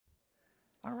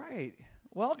All right.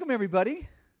 Welcome, everybody.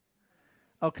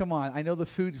 Oh, come on. I know the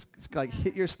food's like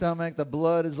hit your stomach. The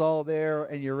blood is all there,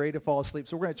 and you're ready to fall asleep.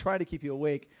 So we're going to try to keep you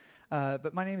awake.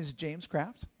 But my name is James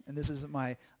Kraft, and this is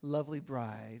my lovely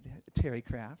bride, Terry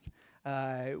Kraft.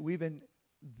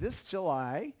 This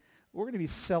July, we're going to be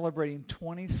celebrating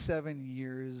 27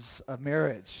 years of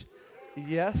marriage.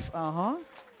 Yes, uh-huh.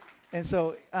 And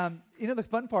so, the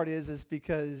fun part is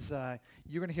because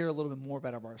you're going to hear a little bit more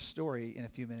about our story in a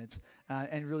few minutes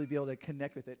and really be able to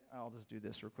connect with it. I'll just do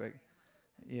this real quick.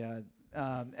 Yeah.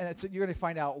 You're going to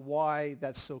find out why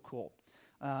that's so cool.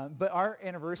 But our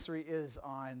anniversary is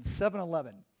on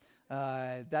 7/11.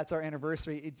 That's our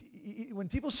anniversary. When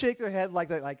people shake their head like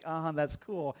that, like, that's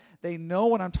cool, they know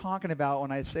what I'm talking about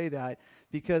when I say that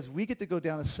because we get to go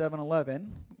down to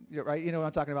 7-Eleven, right? You know what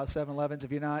I'm talking about, 7-Elevens.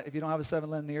 If you don't have a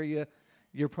 7-Eleven near you,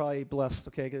 you're probably blessed,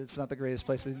 okay, because it's not the greatest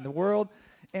place in the world.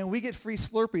 And we get free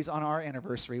Slurpees on our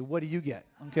anniversary. What do you get,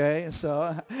 okay? And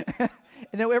so, and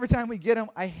then every time we get them,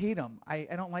 I hate them. I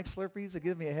don't like Slurpees. It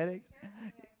gives me a headache.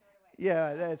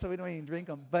 Yeah, so we don't even drink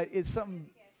them. But it's something.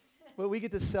 Well, we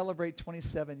get to celebrate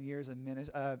 27 years of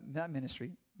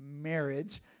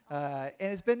marriage. And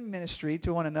it's been ministry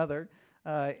to one another.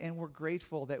 And we're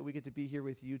grateful that we get to be here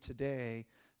with you today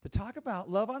to talk about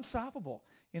Love Unstoppable.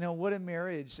 You know, what a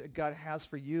marriage God has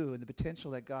for you and the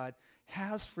potential that God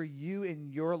has for you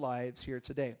in your lives here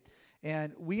today.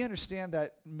 And we understand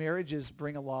that marriages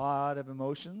bring a lot of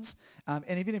emotions.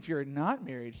 And even if you're not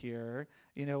married here,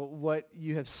 you know, what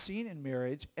you have seen in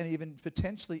marriage and even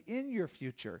potentially in your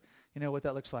future, you know, what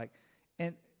that looks like.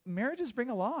 And marriages bring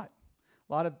a lot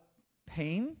of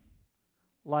pain,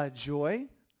 a lot of joy,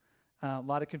 a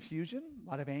lot of confusion, a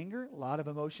lot of anger, a lot of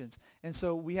emotions. And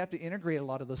so we have to integrate a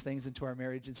lot of those things into our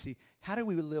marriage and see how do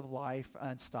we live life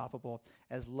unstoppable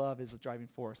as love is the driving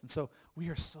force. And so we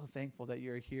are so thankful that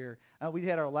you're here. We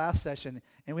had our last session,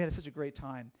 and we had such a great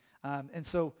time. And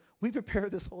so we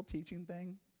prepared this whole teaching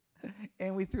thing,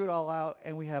 and we threw it all out,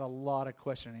 and we had a lot of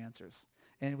question and answers.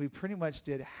 And we pretty much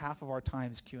did half of our time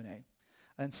as Q&A.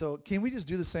 And so can we just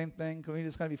do the same thing? Can we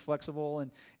just kind of be flexible?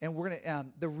 And we're going to,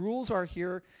 the rules are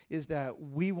here is that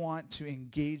we want to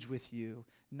engage with you,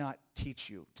 not teach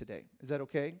you today. Is that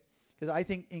okay? Because I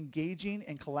think engaging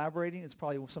and collaborating is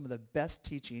probably some of the best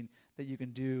teaching that you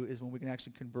can do is when we can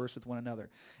actually converse with one another.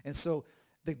 And so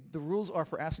the rules are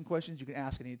for asking questions, you can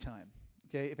ask at any time.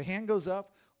 Okay? If a hand goes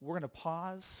up, we're going to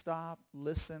pause, stop,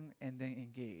 listen, and then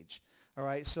engage. All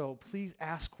right, so please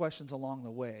ask questions along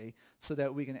the way so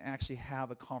that we can actually have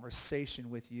a conversation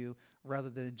with you rather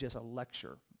than just a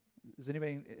lecture. Is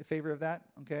anybody in favor of that?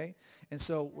 Okay, and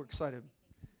so we're excited.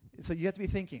 So you have to be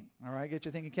thinking, all right? Get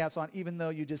your thinking caps on, even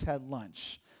though you just had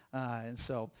lunch. But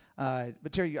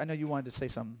Terry, I know you wanted to say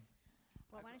something.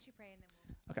 Well, why don't you pray and then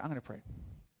we'll... Okay, I'm going to pray.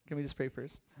 Can we just pray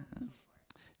first?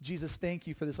 Jesus, thank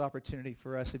you for this opportunity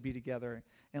for us to be together.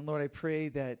 And Lord, I pray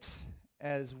that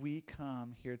as we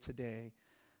come here today,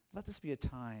 let this be a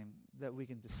time that we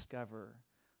can discover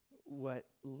what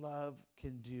love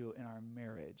can do in our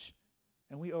marriage.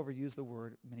 And we overuse the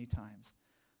word many times.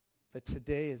 But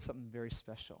today is something very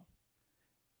special.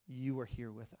 You are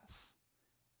here with us.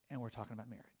 And we're talking about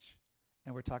marriage.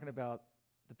 And we're talking about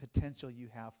the potential you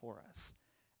have for us.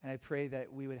 And I pray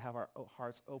that we would have our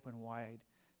hearts open wide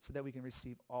so that we can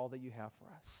receive all that you have for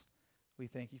us. We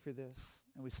thank you for this,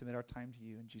 and we submit our time to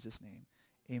you in Jesus' name.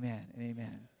 Amen and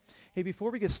amen. Hey,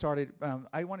 before we get started,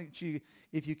 I wanted you,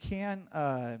 if you can,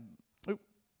 why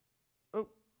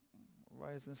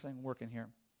is this thing working here?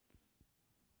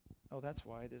 Oh, that's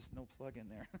why there's no plug in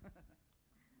there.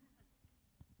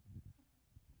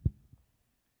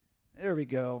 There we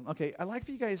go. Okay, I'd like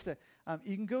for you guys to,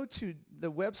 you can go to,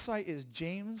 the website is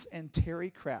James and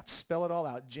Terry Kraft. Spell it all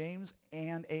out. James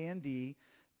and A-N-D,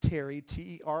 Terry,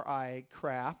 T-E-R-I,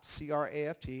 Kraft,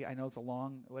 C-R-A-F-T. I know it's a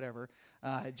long whatever.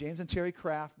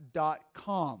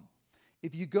 JamesandTerryCraft.com.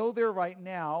 If you go there right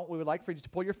now, we would like for you to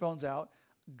pull your phones out.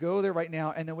 Go there right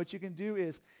now. And then what you can do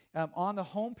is on the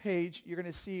home page, you're going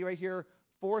to see right here,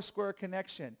 Foursquare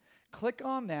Connection. Click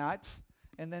on that,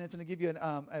 and then it's going to give you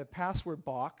a password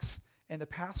box. And the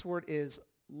password is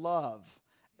LOVE,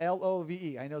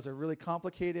 L-O-V-E. I know it's a really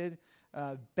complicated,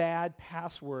 bad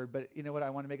password, but you know what?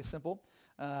 I want to make it simple.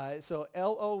 So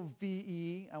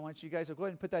L-O-V-E, I want you guys to go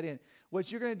ahead and put that in. What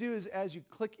you're going to do is as you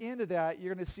click into that,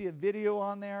 you're going to see a video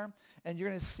on there, and you're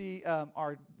going to see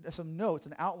some notes,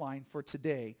 an outline for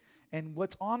today. And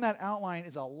what's on that outline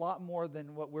is a lot more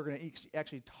than what we're going to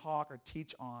actually talk or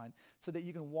teach on so that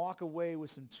you can walk away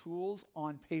with some tools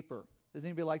on paper. Does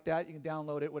anybody like that? You can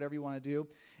download it, whatever you want to do.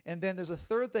 And then there's a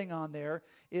third thing on there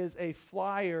is a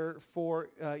flyer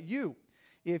for you.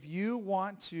 if you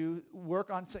want to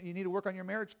you need to work on your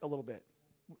marriage a little bit.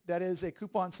 That is a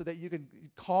coupon so that you can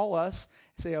call us,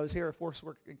 say I was here at Force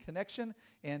Work and Connection,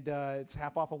 and it's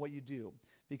half off on what you do.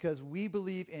 Because we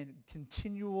believe in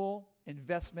continual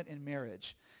investment in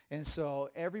marriage. And so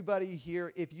everybody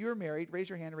here, if you're married, raise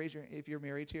your hand, if you're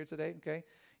married here today, okay?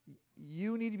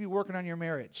 You need to be working on your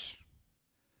marriage,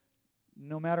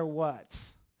 no matter what,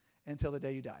 until the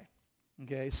day you die.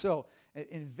 Okay, so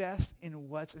invest in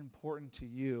what's important to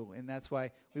you, and that's why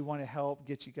we want to help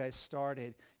get you guys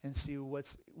started and see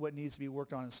what needs to be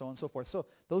worked on and so on and so forth. So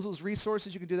those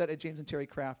resources, you can do that at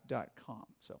jamesandterrycraft.com.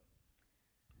 So.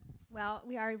 Well,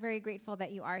 we are very grateful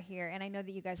that you are here, and I know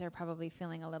that you guys are probably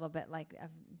feeling a little bit like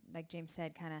James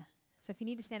said, kind of. So if you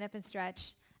need to stand up and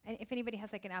stretch, and if anybody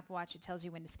has like an Apple Watch, it tells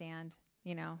you when to stand.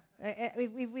 You know,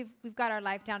 we've got our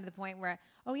life down to the point where,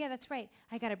 oh yeah, that's right,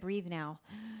 I gotta breathe now.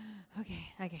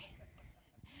 Okay.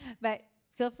 But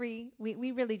feel free.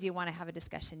 We really do want to have a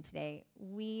discussion today.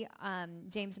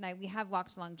 James and I, we have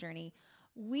walked a long journey.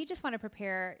 We just want to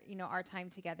prepare, our time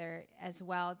together as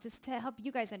well, just to help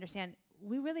you guys understand.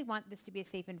 We really want this to be a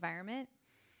safe environment.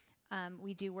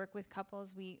 We do work with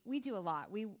couples. We do a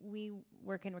lot. We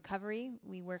work in recovery.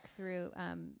 We work through,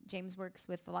 James works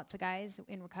with lots of guys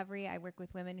in recovery. I work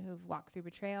with women who've walked through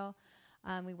betrayal.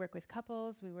 We work with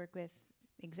couples. We work with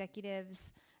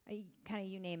executives, kind of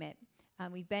you name it.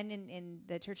 We've been in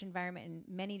the church environment in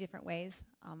many different ways,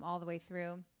 all the way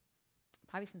through,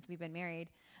 probably since we've been married.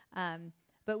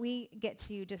 But we get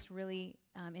to just really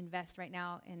invest right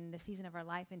now in the season of our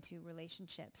life into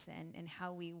relationships and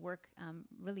how we work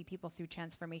really people through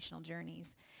transformational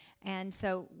journeys. And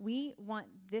so we want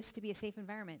this to be a safe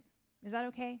environment. Is that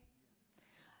okay?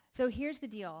 So here's the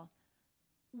deal.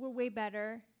 We're way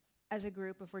better as a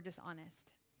group if we're just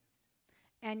honest.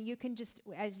 And you can just,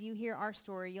 as you hear our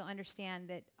story, you'll understand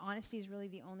that honesty is really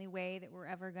the only way that we're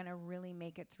ever going to really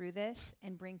make it through this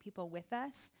and bring people with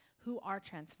us who are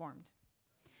transformed.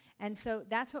 And so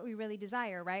that's what we really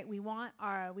desire, right? We want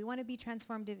to be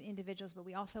transformed individuals, but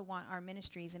we also want our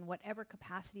ministries in whatever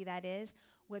capacity that is,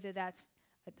 whether that's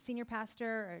a senior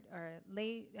pastor or a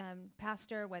lay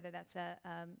pastor, whether that's a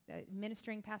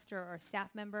ministering pastor or a staff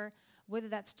member, whether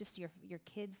that's just your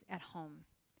kids at home.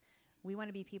 We want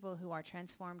to be people who are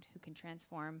transformed, who can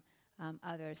transform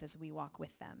others as we walk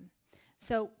with them.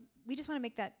 So we just want to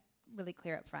make that really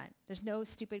clear up front. There's no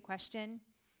stupid question.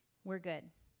 We're good.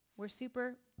 We're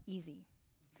super easy.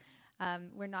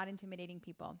 We're not intimidating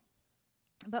people.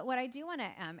 But what I do want to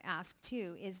ask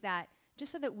too is that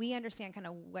just so that we understand kind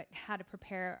of how to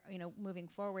prepare, moving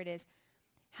forward, is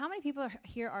how many people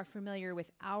here are familiar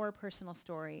with our personal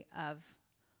story of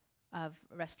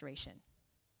restoration?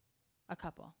 A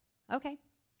couple. Okay,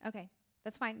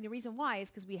 that's fine. The reason why is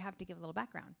because we have to give a little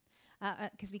background.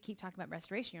 Because we keep talking about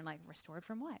restoration. You're like, restored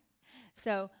from what?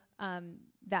 So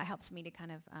that helps me to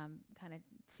kind of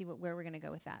see where we're going to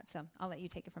go with that. So I'll let you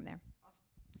take it from there. Awesome.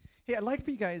 Hey, I'd like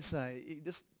for you guys, I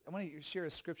want to share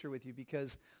a scripture with you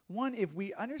because, one, if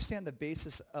we understand the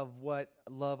basis of what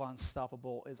Love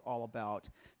Unstoppable is all about,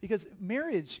 because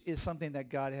marriage is something that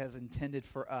God has intended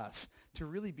for us to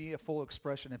really be a full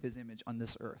expression of his image on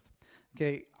this earth.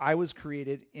 Okay, I was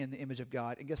created in the image of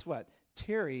God, and guess what?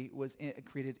 Terry was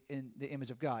created in the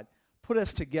image of God. Put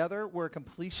us together, we're a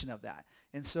completion of that.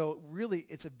 And so really,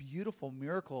 it's a beautiful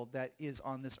miracle that is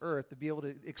on this earth to be able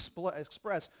to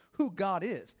express who God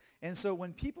is. And so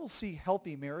when people see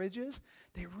healthy marriages,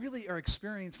 they really are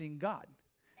experiencing God.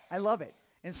 I love it.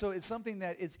 And so it's something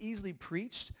that it's easily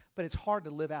preached, but it's hard to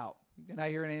live out. Can I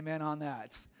hear an amen on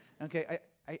that? Okay,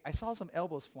 I saw some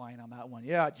elbows flying on that one.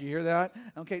 Yeah, did you hear that?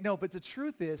 Okay, no, but the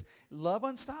truth is, Love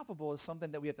Unstoppable is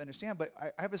something that we have to understand. But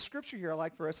I have a scripture here I'd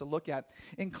like for us to look at.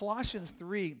 In Colossians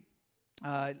 3,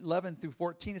 11 through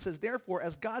 14, it says, "Therefore,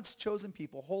 as God's chosen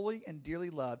people, holy and dearly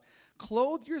loved,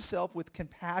 clothe yourself with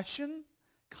compassion,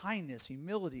 kindness,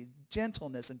 humility,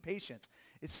 gentleness, and patience."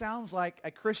 It sounds like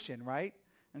a Christian, right?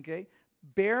 Okay?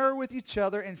 "Bear with each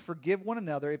other and forgive one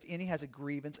another if any has a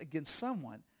grievance against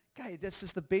someone." Guys, that's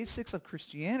just the basics of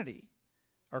Christianity,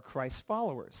 or Christ's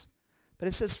followers. But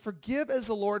it says, "Forgive as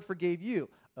the Lord forgave you."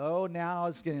 Oh, now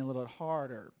it's getting a little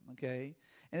harder, okay?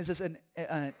 And it says,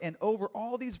 and over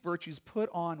all these virtues, put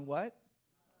on what?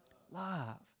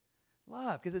 Love.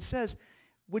 Love, because it says,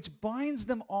 which binds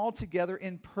them all together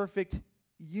in perfect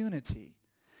unity.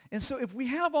 And so if we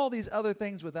have all these other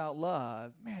things without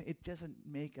love, man, it doesn't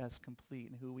make us complete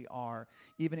in who we are,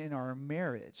 even in our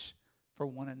marriage, for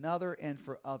one another and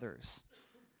for others.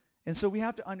 And so we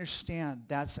have to understand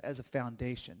that's as a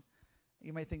foundation.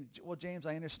 You might think, well, James,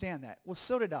 I understand that. Well,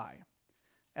 so did I.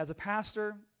 As a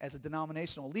pastor, as a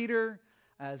denominational leader,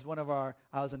 I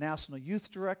was a national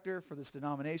youth director for this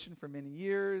denomination for many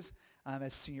years.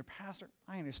 As senior pastor,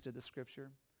 I understood the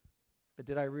scripture. But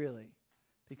did I really?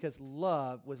 Because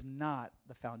love was not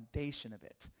the foundation of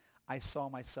it. I saw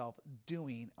myself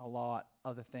doing a lot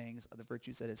of the things, of the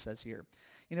virtues that it says here.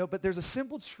 But there's a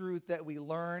simple truth that we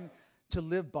learn to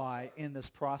live by in this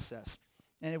process.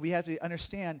 And we have to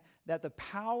understand that the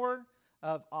power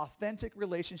of authentic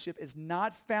relationship is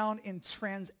not found in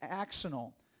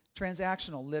transactional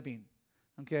living,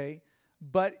 okay?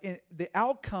 But in the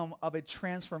outcome of a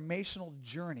transformational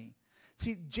journey.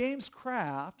 See, James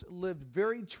Kraft lived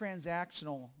very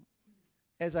transactional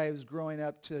as I was growing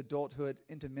up to adulthood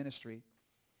into ministry.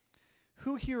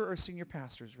 Who here are senior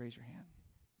pastors? Raise your hand.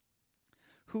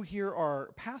 Who here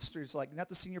are pastors, like not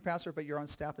the senior pastor, but you're on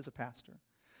staff as a pastor?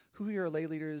 Who here are lay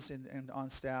leaders and on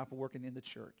staff working in the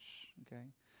church? Okay.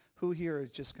 Who here is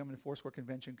just coming to Foursquare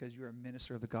Convention because you're a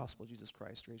minister of the gospel of Jesus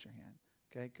Christ? Raise your hand.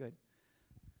 Okay, good.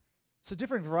 So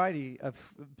different variety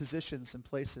of positions and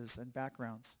places and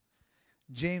backgrounds.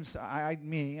 James,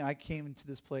 I came into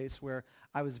this place where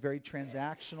I was very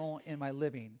transactional in my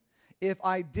living. If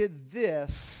I did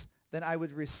this, then I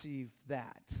would receive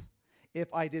that.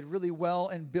 If I did really well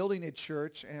in building a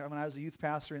church, when I was a youth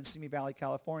pastor in Simi Valley,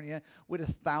 California, we had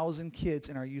 1,000 kids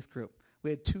in our youth group. We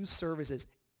had 2 services.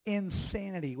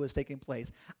 Insanity was taking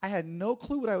place. I had no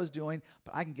clue what I was doing,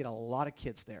 but I can get a lot of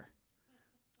kids there.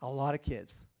 A lot of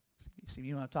kids.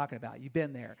 You know what I'm talking about. You've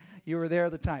been there. You were there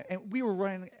at the time. And we were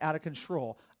running out of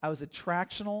control. I was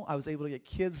attractional. I was able to get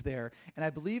kids there. And I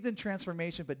believed in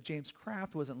transformation, but James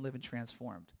Kraft wasn't living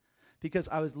transformed. Because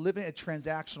I was living a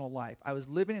transactional life. I was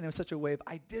living in such a way, if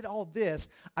I did all this,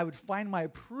 I would find my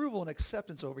approval and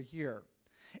acceptance over here.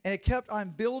 And it kept on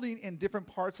building in different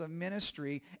parts of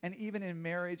ministry and even in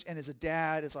marriage and as a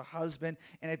dad, as a husband.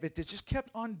 And if it just kept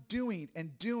on doing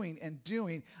and doing and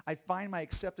doing, I'd find my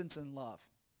acceptance and love.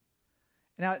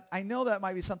 Now, I know that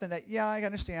might be something that, yeah, I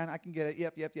understand. I can get it.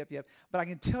 Yep. But I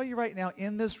can tell you right now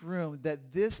in this room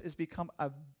that this has become a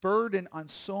burden on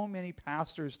so many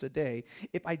pastors today.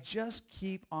 If I just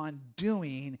keep on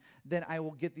doing, then I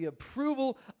will get the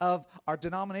approval of our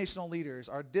denominational leaders,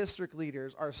 our district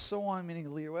leaders, our so on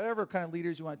meaning leader, whatever kind of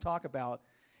leaders you want to talk about.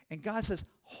 And God says,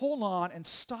 hold on and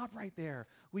stop right there.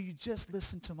 Will you just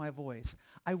listen to my voice?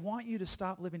 I want you to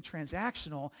stop living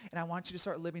transactional, and I want you to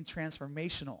start living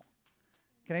transformational.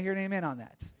 Can I hear an amen on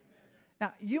that? Amen.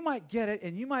 Now, you might get it,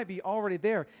 and you might be already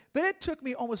there, but it took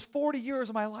me almost 40 years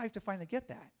of my life to finally get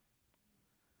that.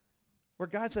 Where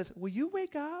God says, will you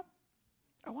wake up?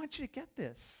 I want you to get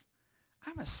this.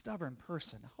 I'm a stubborn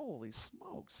person. Holy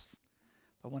smokes.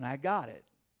 But when I got it,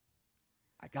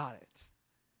 I got it.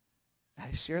 And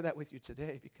I share that with you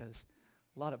today because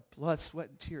a lot of blood, sweat,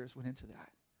 and tears went into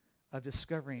that, of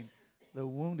discovering the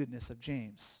woundedness of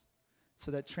James,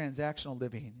 so that transactional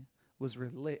living was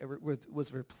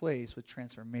replaced with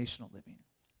transformational living.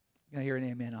 Can I hear an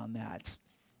amen on that?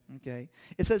 Okay.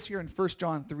 It says here in 1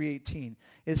 John 3:18,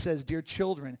 it says, dear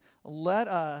children, let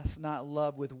us not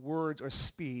love with words or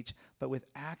speech, but with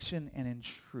action and in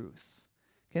truth.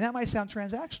 Okay, that might sound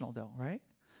transactional though, right?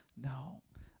 No.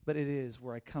 But it is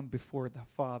where I come before the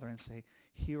Father and say,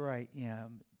 here I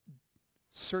am.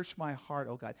 Search my heart,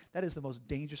 oh God. That is the most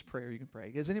dangerous prayer you can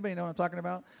pray. Does anybody know what I'm talking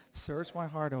about? Search my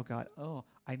heart, oh God. Oh,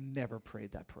 I never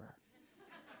prayed that prayer.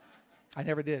 I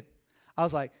never did. I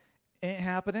was like, ain't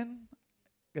happening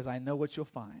because I know what you'll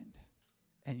find.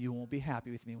 And you won't be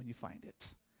happy with me when you find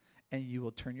it. And you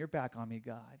will turn your back on me,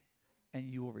 God. And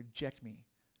you will reject me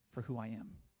for who I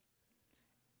am.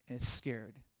 And it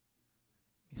scared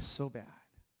me so bad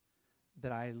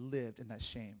that I lived in that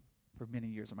shame for many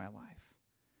years of my life.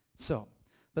 So,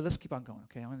 but let's keep on going,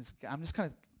 okay? I'm just kind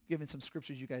of giving some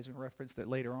scriptures you guys can reference that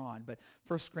later on. But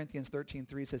 1 Corinthians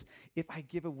 13:3 says, if I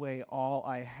give away all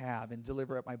I have and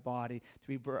deliver up my body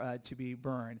to be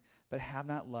burned, but have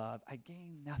not love, I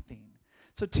gain nothing.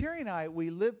 So Terry and I, we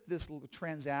lived this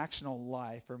transactional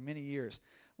life for many years.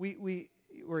 We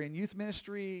were in youth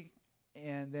ministry,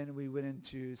 and then we went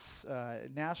into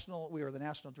we were the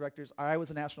national directors. I was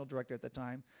the national director at the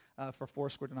time for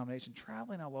Foursquare denomination,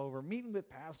 traveling all over, meeting with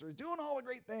pastors, doing all the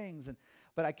great things.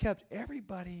 But I kept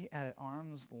everybody at an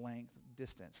arm's length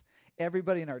distance.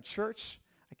 Everybody in our church,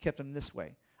 I kept them this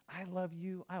way. I love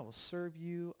you. I will serve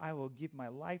you. I will give my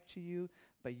life to you,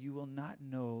 but you will not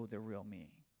know the real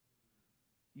me.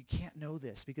 You can't know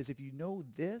this, because if you know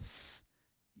this,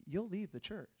 you'll leave the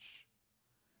church.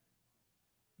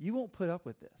 You won't put up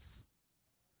with this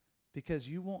because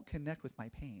you won't connect with my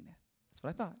pain. That's what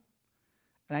I thought.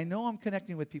 And I know I'm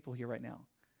connecting with people here right now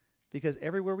because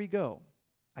everywhere we go,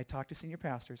 I talk to senior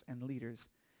pastors and leaders,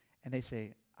 and they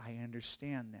say, I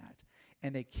understand that.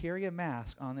 and they carry a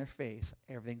mask on their face,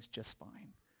 everything's just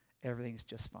fine. Everything's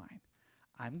just fine.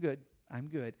 I'm good. I'm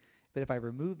good. But if I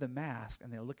remove the mask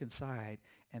and they look inside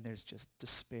and there's just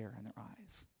despair in their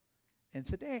eyes. And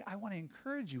today I want to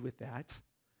encourage you with that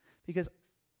because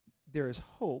there is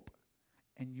hope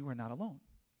and you are not alone.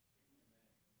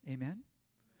 Amen?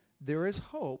 There is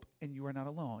hope and you are not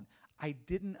alone. I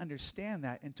didn't understand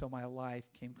that until my life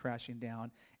came crashing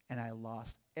down and I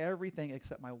lost everything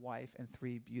except my wife and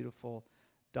 3 beautiful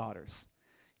daughters.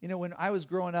 You know, when I was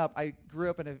growing up, I grew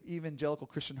up in an evangelical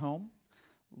Christian home.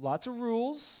 Lots of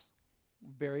rules,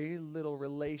 very little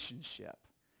relationship.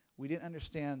 We didn't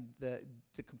understand the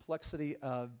complexity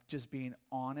of just being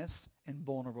honest and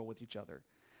vulnerable with each other.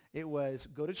 It was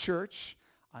go to church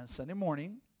on Sunday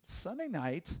morning, Sunday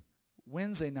night,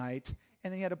 Wednesday night,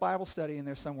 and then you had a Bible study in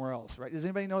there somewhere else, right? Does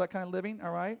anybody know that kind of living?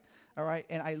 All right? All right.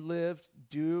 And I lived,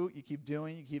 you keep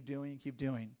doing, you keep doing, you keep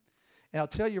doing. And I'll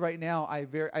tell you right now,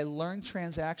 I learned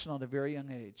transactional at a very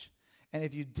young age. And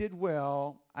if you did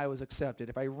well, I was accepted.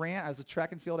 If I ran, I was a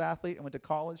track and field athlete. I went to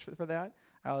college for that.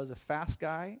 I was a fast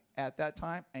guy at that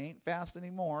time. I ain't fast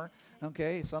anymore.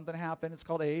 Okay, something happened. It's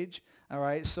called age. All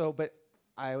right, but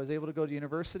I was able to go to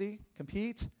university,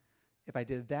 compete. If I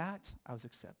did that, I was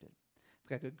accepted.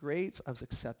 If I got good grades, I was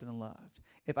accepted and loved.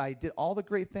 If I did all the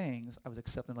great things, I was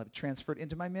accepted and loved. Transferred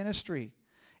into my ministry.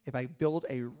 If I built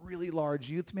a really large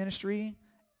youth ministry,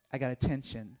 I got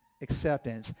attention,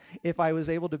 acceptance. If I was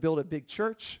able to build a big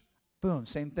church, boom,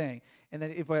 same thing. And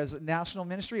then if I was a national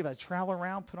ministry, if I travel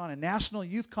around, put on a national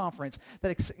youth conference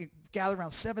that gathered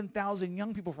around 7,000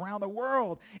 young people from around the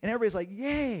world, and everybody's like,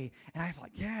 yay. And I felt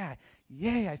like, yeah,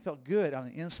 yay. I felt good. On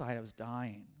the inside, I was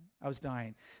dying.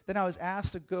 Then I was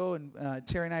asked to go, and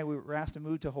Terry and I we were asked to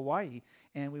move to Hawaii,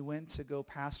 and we went to go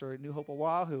pastor at New Hope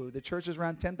Oahu. The church is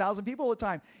around 10,000 people at the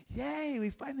time. Yay,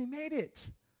 we finally made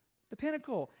it. The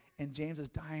pinnacle. And James is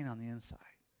dying on the inside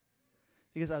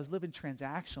because I was living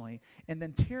transactionally, and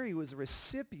then Terry was a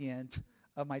recipient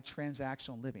of my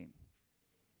transactional living.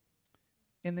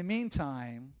 In the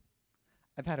meantime,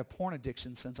 I've had a porn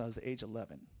addiction since I was age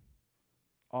 11,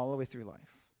 all the way through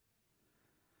life.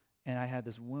 And I had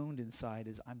this wound inside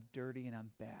is I'm dirty and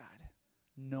I'm bad.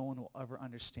 No one will ever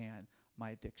understand my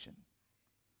addiction.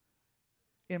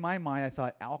 In my mind, I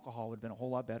thought alcohol would have been a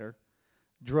whole lot better.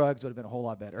 Drugs would have been a whole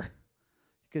lot better.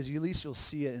 Because at least you'll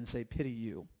see it and say, pity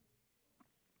you.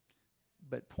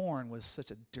 But porn was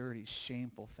such a dirty,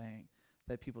 shameful thing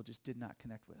that people just did not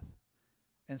connect with.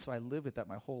 And so I lived with that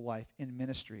my whole life in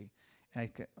ministry. And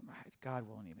God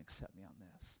won't even accept me on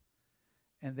this.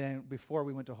 And then before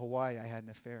we went to Hawaii, I had an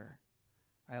affair.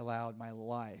 I allowed my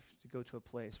life to go to a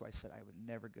place where I said I would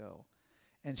never go.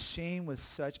 And shame was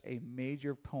such a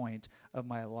major point of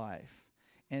my life.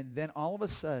 And then all of a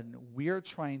sudden, we're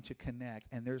trying to connect,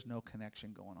 and there's no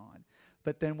connection going on.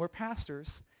 But then we're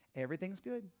pastors. Everything's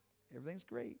good. Everything's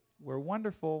great. We're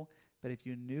wonderful. But if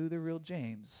you knew the real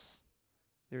James,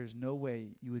 there's no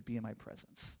way you would be in my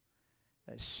presence.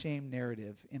 That shame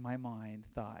narrative in my mind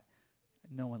thought,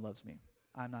 no one loves me.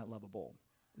 I'm not lovable.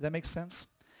 Does that make sense?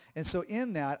 And so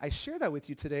in that, I share that with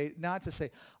you today, not to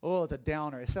say, oh, it's a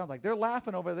downer. It sounds like they're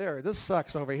laughing over there. This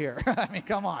sucks over here. I mean,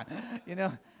 come on.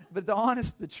 But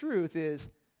the truth is,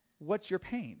 what's your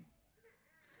pain?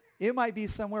 It might be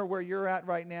somewhere where you're at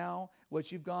right now, what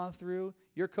you've gone through.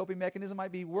 Your coping mechanism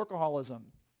might be workaholism.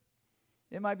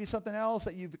 It might be something else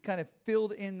that you've kind of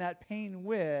filled in that pain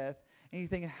with. And you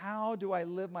think, how do I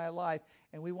live my life?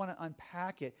 And we want to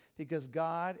unpack it because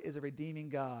God is a redeeming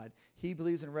God. He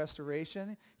believes in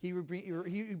restoration. He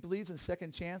believes in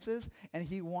second chances. And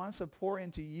he wants to pour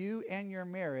into you and your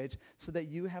marriage so that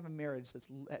you have a marriage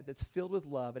that's filled with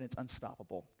love and it's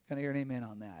unstoppable. Can I hear an amen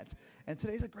on that? And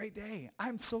today's a great day.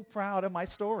 I'm so proud of my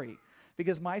story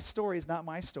because my story is not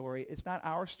my story. It's not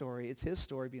our story. It's his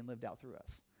story being lived out through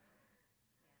us.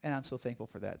 And I'm so thankful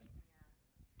for that.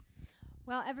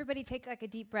 Well, everybody take like a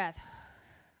deep breath.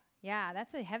 Yeah,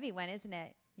 that's a heavy one, isn't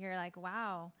it? You're like,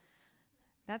 wow,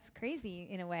 that's crazy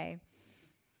in a way.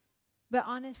 But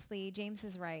honestly, James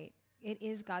is right. It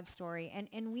is God's story.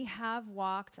 And we have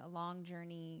walked a long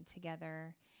journey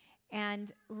together.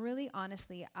 And really,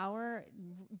 honestly, our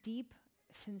deep,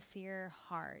 sincere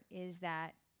heart is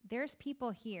that there's people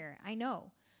here. I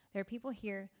know there are people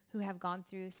here who have gone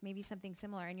through maybe something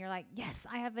similar. And you're like, yes,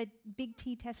 I have a big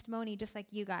T testimony just like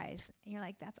you guys. And you're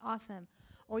like, that's awesome.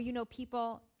 Or you know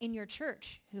people in your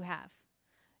church who have.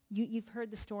 You've heard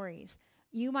the stories.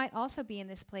 You might also be in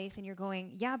this place and you're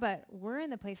going, yeah, but we're in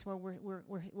the place where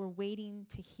we're waiting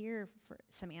to hear for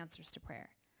some answers to prayer.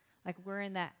 Like we're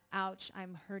in that, ouch,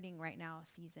 I'm hurting right now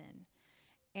season.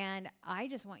 And I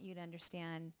just want you to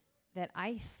understand that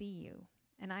I see you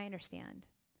and I understand.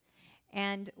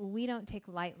 And we don't take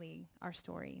lightly our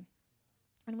story.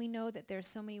 And we know that there's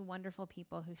so many wonderful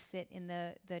people who sit in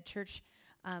the church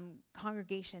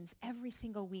congregations every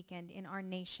single weekend in our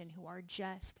nation who are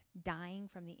just dying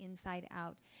from the inside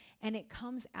out. And it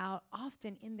comes out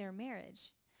often in their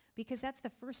marriage, because that's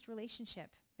the first relationship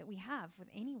that we have with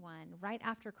anyone right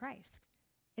after Christ.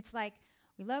 It's like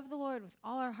we love the Lord with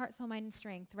all our heart, soul, mind, and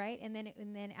strength, right? And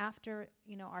then after,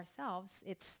 ourselves,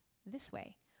 it's this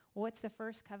way. Well, what's the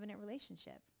first covenant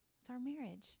relationship? It's our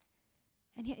marriage.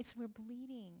 And yet we're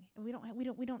bleeding, and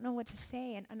we don't know what to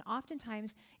say. And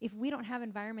oftentimes, if we don't have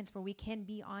environments where we can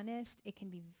be honest, it can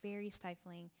be very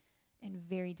stifling and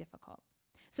very difficult.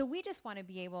 So we just want to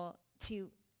be able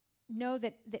to know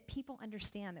that people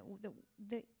understand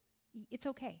that it's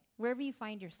okay wherever you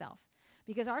find yourself,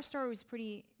 because our story was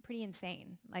pretty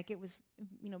insane. Like, it was,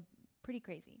 pretty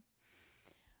crazy.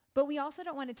 But we also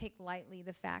don't want to take lightly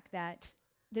the fact that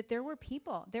there were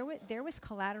people, there was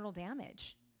collateral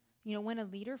damage. When a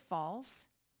leader falls,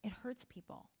 it hurts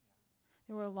people.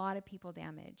 There were a lot of people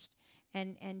damaged.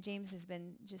 And James has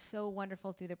been just so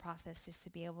wonderful through the process, just to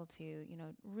be able to,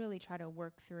 really try to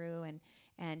work through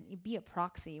and be a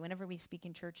proxy. Whenever we speak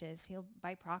in churches, he'll,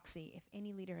 by proxy, if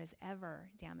any leader has ever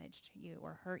damaged you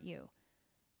or hurt you,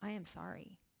 I am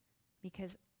sorry,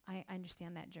 because I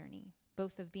understand that journey,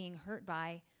 both of being hurt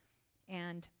by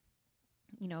and,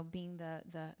 being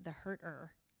the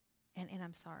hurter. And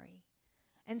I'm sorry.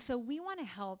 And so we want to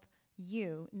help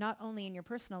you, not only in your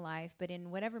personal life, but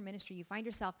in whatever ministry you find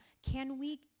yourself. Can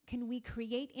we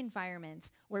create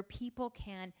environments where people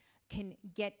can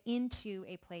get into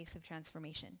a place of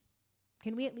transformation?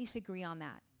 Can we at least agree on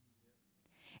that?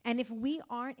 And if we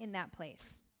aren't in that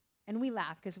place, and we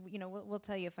laugh because, we'll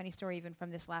tell you a funny story even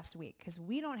from this last week, because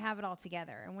we don't have it all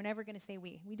together, and we're never going to say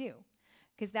we do,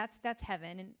 because that's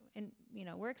heaven, and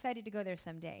we're excited to go there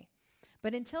someday.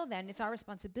 But until then, it's our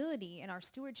responsibility and our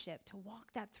stewardship to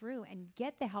walk that through and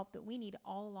get the help that we need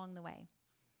all along the way.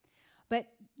 But,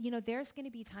 there's going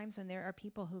to be times when there are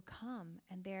people who come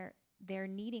and they're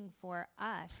needing for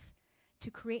us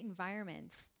to create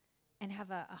environments and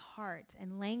have a heart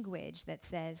and language that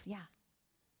says, yeah,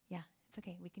 it's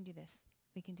okay. We can do this.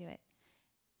 We can do it.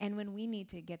 And when we need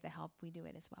to get the help, we do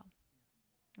it as well.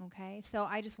 Okay, so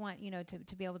I just want,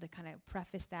 to be able to kind of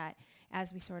preface that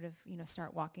as we sort of,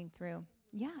 start walking through.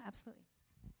 Yeah, absolutely.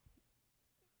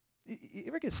 You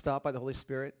ever get stopped by the Holy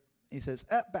Spirit? He says,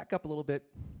 back up a little bit.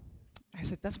 I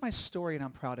said, that's my story, and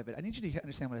I'm proud of it. I need you to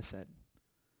understand what I said.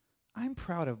 I'm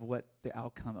proud of what the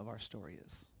outcome of our story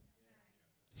is.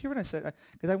 You hear what I said?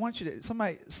 Because I want you to, some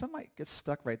might get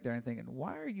stuck right there and thinking,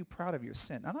 why are you proud of your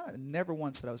sin? I never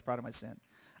once said I was proud of my sin.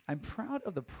 I'm proud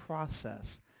of the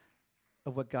process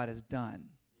of what God has done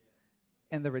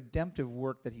and the redemptive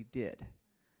work that he did.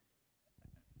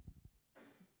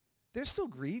 They're still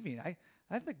grieving.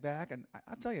 I think back, and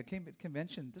I'll tell you, I came to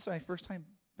convention. This is my first time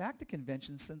back to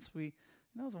convention since it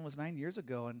was almost 9 years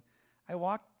ago. And I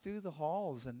walked through the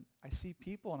halls, and I see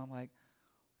people, and I'm like,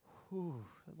 whew,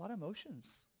 a lot of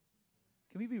emotions.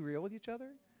 Can we be real with each other?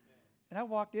 And I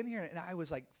walked in here, and I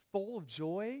was like full of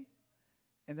joy.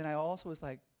 And then I also was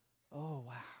like, oh,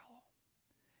 wow.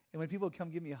 And when people would come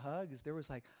give me hugs, there was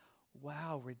like,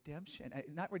 wow, redemption.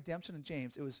 Not redemption in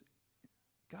James. It was,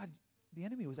 God, the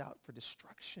enemy was out for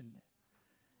destruction.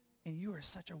 And you are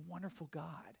such a wonderful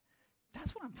God.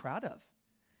 That's what I'm proud of.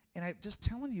 And I'm just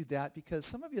telling you that because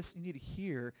some of you need to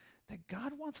hear that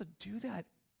God wants to do that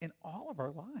in all of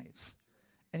our lives.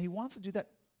 And he wants to do that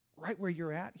right where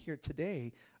you're at here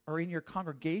today, or in your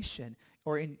congregation,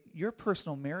 or in your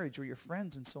personal marriage, or your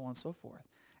friends, and so on and so forth.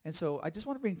 And so I just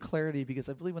want to bring clarity, because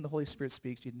I believe when the Holy Spirit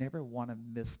speaks, you never want to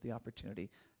miss the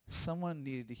opportunity. Someone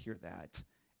needed to hear that,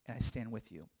 and I stand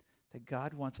with you, that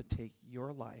God wants to take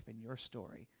your life and your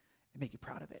story and make you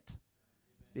proud of it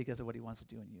because of what he wants to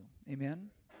do in you.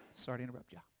 Amen? Sorry to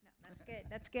interrupt you. No, that's good.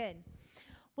 That's good.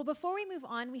 Well, before we move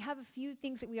on, we have a few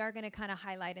things that we are going to kind of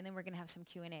highlight, and then we're going to have some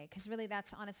Q&A, because really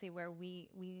that's honestly where we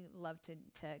love to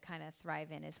kind of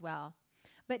thrive in as well.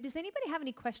 But does anybody have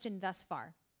any questions thus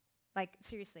far? Like,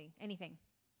 seriously, anything?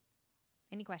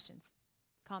 Any questions?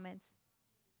 Comments?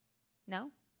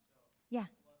 No? Yeah.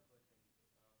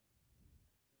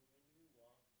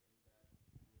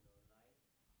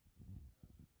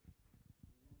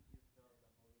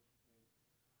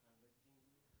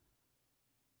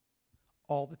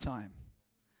 All the time.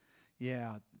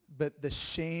 Yeah. But the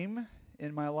shame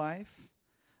in my life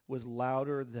was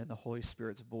louder than the Holy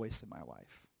Spirit's voice in my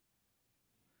life.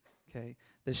 Okay?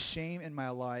 The shame in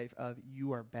my life of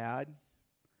you are bad.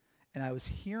 And I was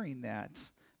hearing that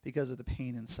because of the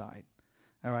pain inside.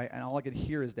 All right, and all I could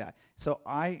hear is that. So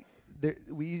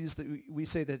we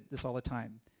say that this all the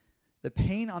time. The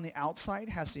pain on the outside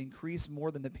has to increase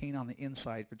more than the pain on the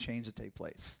inside for change to take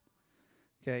place.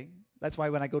 Okay? That's why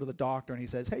when I go to the doctor and he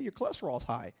says, hey, your cholesterol's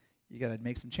high, you got to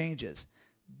make some changes.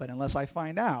 But unless I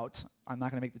find out, I'm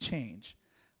not going to make the change.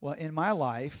 Well, in my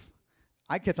life,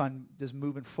 I kept on just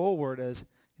moving forward as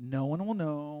no one will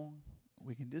know.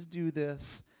 We can just do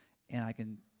this, and I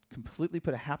can completely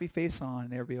put a happy face on,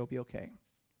 and everybody will be okay.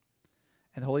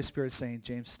 And the Holy Spirit's saying,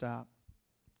 James, stop.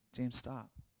 James, stop.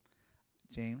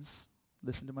 James,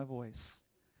 listen to my voice.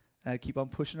 And I keep on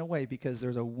pushing away because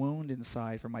there's a wound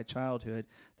inside from my childhood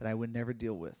that I would never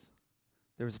deal with.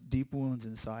 There was deep wounds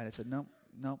inside. I said, nope,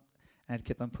 nope. And I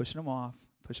kept on pushing them off.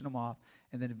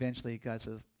 And then eventually God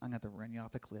says, I'm going to have to run you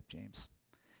off the cliff, James.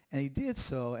 And he did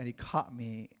so, and he caught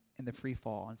me in the free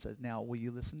fall and says, now, will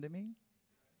you listen to me?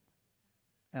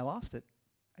 And I lost it.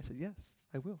 I said, yes,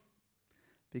 I will.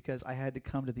 Because I had to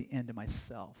come to the end of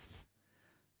myself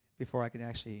before I could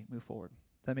actually move forward.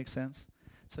 Does that make sense?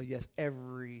 So yes,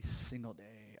 every single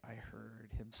day I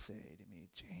heard him say to me,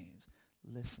 James,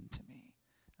 listen to me.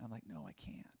 And I'm like, no, I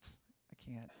can't.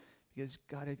 Because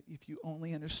God, if you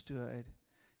only understood,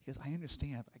 because I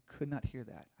understand, I could not hear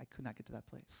that. I could not get to that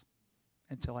place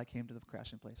until I came to the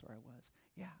crashing place where I was.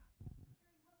 Yeah.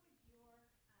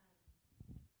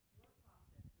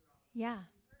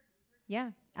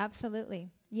 Yeah,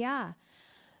 absolutely. Yeah.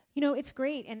 You know, it's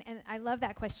great, and I love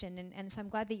that question, and so I'm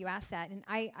glad that you asked that. And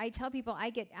I tell people I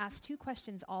get asked two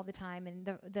questions all the time, and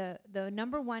the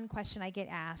number one question I get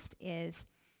asked is,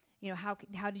 you know, how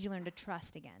did you learn to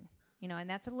trust again? You know, and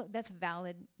that's a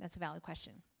valid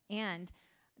question. And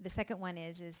the second one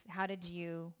is how did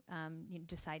you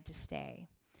decide to stay?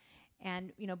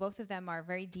 And, you know, both of them are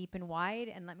very deep and wide.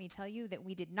 And let me tell you that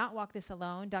we did not walk this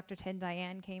alone. Dr. Ted and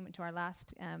Diane came to our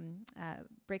last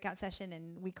breakout session,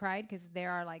 and we cried because they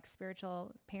are like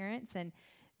spiritual parents, and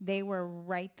they were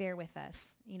right there with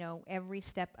us, you know, every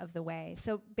step of the way.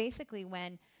 So basically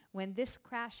when this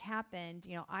crash happened,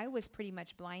 you know, I was pretty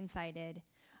much blindsided.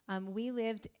 We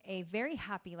lived a very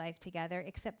happy life together,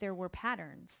 except there were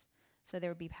patterns. So there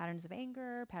would be patterns of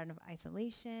anger, pattern of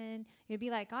isolation. You'd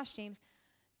be like, gosh, James,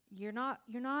 you're not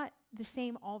the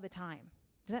same all the time.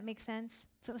 Does that make sense?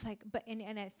 So it was like,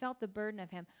 and I felt the burden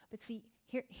of him. But see,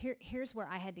 here's where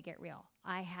I had to get real.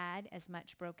 I had as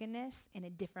much brokenness in a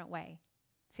different way.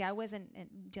 See, I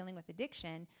wasn't dealing with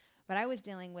addiction, but I was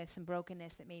dealing with some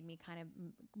brokenness that made me kind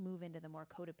of move into the more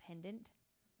codependent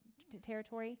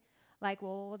territory. Like,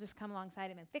 well, we'll just come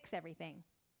alongside him and fix everything.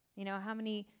 You know, how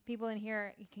many people in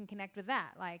here can connect with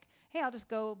that? Like, hey, I'll just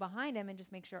go behind him and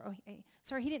just make sure,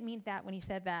 sorry, he didn't mean that when he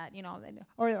said that, you know,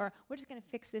 or we're just going to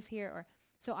fix this here. Or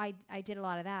so I did a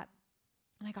lot of that.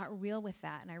 And I got real with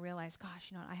that. And I realized, gosh,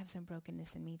 you know, I have some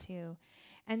brokenness in me too.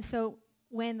 And so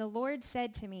when the Lord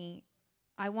said to me,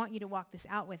 I want you to walk this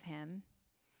out with him,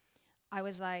 I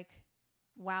was like,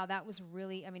 wow, that was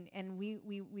really, and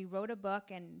we wrote a book,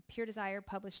 and Pure Desire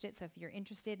published it. So if you're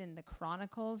interested in the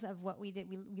chronicles of what we did,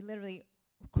 we literally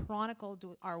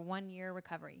chronicled our 1 year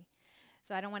recovery.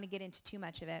 So I don't want to get into too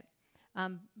much of it.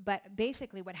 But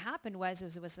basically what happened was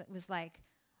like,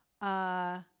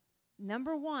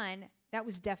 number one, that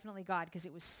was definitely God because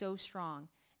it was so strong.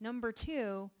 Number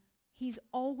two, he's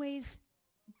always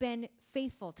been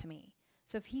faithful to me.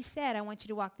 So if he said, I want you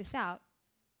to walk this out,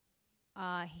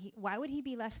 why would he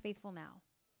be less faithful now?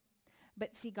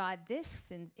 But see, God, this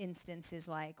instance is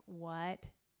like, what?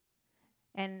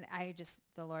 And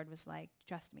the Lord was like,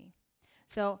 trust me.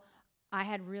 So I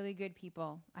had really good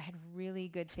people. I had really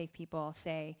good, safe people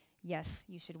say, yes,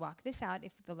 you should walk this out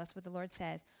if that's what the Lord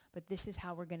says, but this is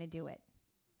how we're going to do it.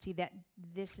 See, that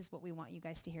this is what we want you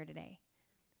guys to hear today.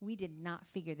 We did not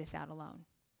figure this out alone.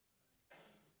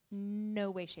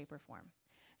 No way, shape, or form.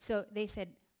 So they said,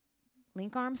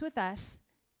 link arms with us,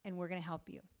 and we're going to help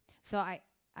you. So I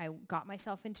got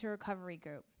myself into a recovery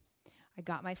group. I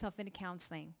got myself into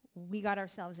counseling. We got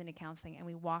ourselves into counseling, and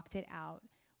we walked it out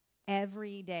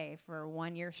every day for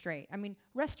 1 year straight. I mean,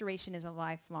 restoration is a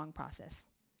lifelong process.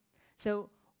 So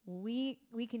we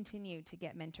continue to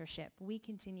get mentorship. We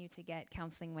continue to get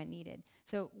counseling when needed.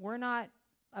 So we're not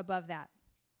above that.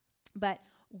 But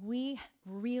we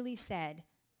really said,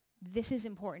 this is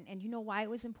important. And you know why it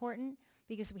was important?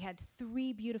 Because we had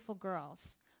 3 beautiful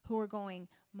girls who were going,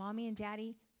 Mommy and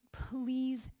Daddy,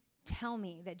 please tell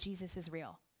me that Jesus is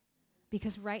real.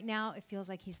 Because right now it feels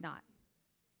like he's not.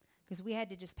 Because we had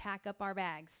to just pack up our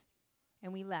bags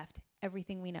and we left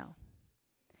everything we know.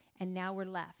 And now we're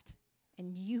left.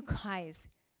 And you guys,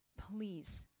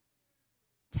 please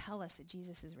tell us that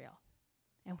Jesus is real.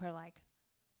 And we're like,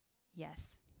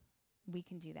 yes, we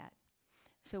can do that.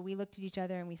 So we looked at each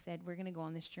other and we said, we're going to go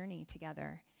on this journey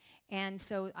together. And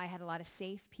so I had a lot of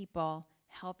safe people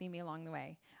helping me along the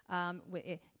way.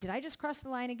 Did I just cross the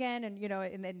line again? And,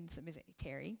 and then somebody said,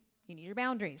 Terry, you need your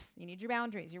boundaries. You need your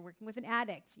boundaries. You're working with an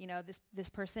addict. This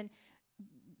person,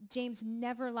 James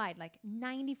never lied, like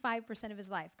 95% of his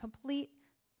life,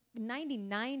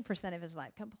 99% of his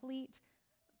life, complete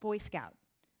Boy Scout.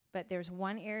 But there's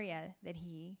one area that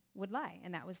he would lie,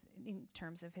 and that was in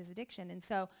terms of his addiction. And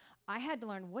so I had to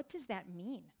learn, what does that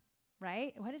mean,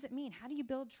 right? What does it mean? How do you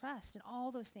build trust and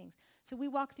all those things? So we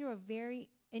walked through a very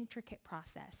intricate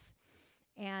process,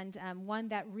 and one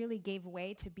that really gave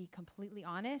way, to be completely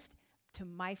honest, to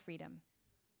my freedom.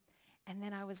 And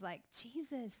then I was like,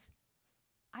 Jesus,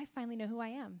 I finally know who I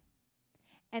am.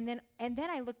 And then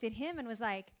I looked at him and was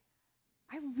like,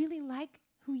 I really like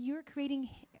who you've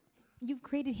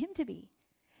created him to be.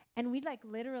 And we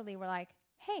literally were like,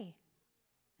 hey,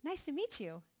 nice to meet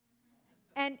you.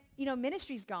 And,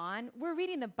 ministry's gone. We're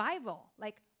reading the Bible,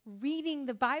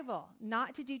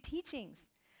 not to do teachings,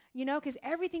 because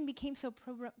everything became so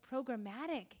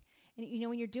programmatic. And,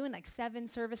 when you're doing 7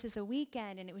 services a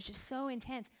weekend, and it was just so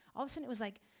intense, all of a sudden it was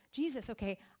like, Jesus,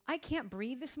 okay, I can't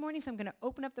breathe this morning, so I'm going to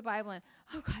open up the Bible and,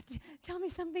 oh God, tell me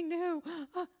something new.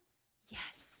 Oh,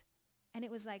 yes. And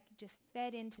it was just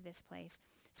fed into this place,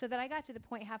 so that I got to the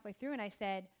point halfway through and I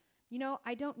said,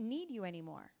 I don't need you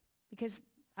anymore, because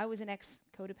I was an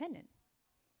ex-codependent.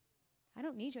 I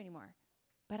don't need you anymore,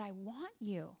 but I want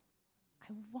you.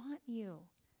 I want you.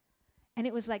 And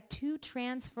it was like 2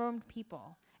 transformed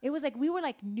people. It was like we were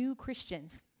like new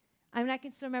Christians. I mean, I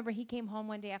can still remember he came home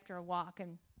one day after a walk,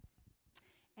 and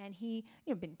he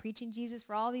been preaching Jesus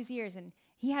for all these years, and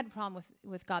he had a problem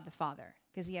with God the Father,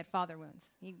 because he had father wounds.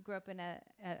 He grew up in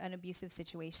an abusive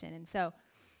situation. And so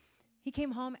he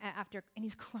came home after, and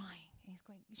he's crying. And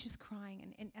he's just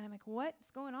crying. And I'm like, what's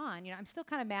going on? I'm still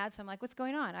kind of mad, so I'm like, what's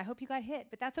going on? I hope you got hit,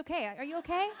 but that's okay. Are you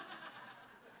okay?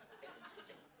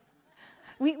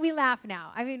 we laugh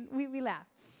now. I mean, we laugh.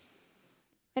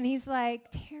 And he's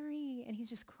like, Terry, and he's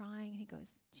just crying, and he goes,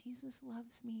 Jesus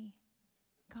loves me.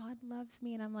 God loves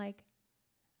me. And I'm like,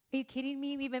 are you kidding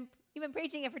me? You've been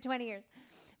preaching it for 20 years.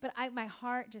 But my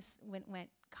heart just went,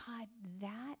 God,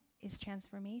 that is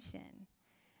transformation.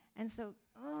 And so,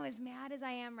 as mad as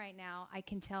I am right now, I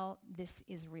can tell this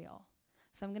is real.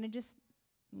 So I'm going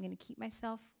to keep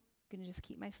myself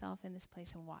in this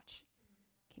place and watch.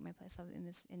 Keep myself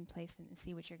in place and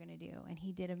see what you're going to do. And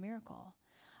he did a miracle.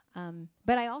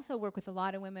 But I also work with a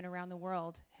lot of women around the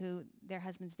world who their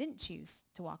husbands didn't choose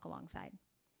to walk alongside.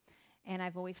 And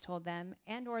I've always told them,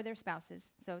 and or their spouses,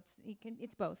 so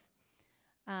it's both.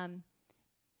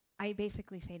 I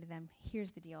basically say to them,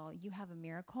 here's the deal. You have a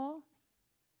miracle,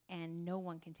 and no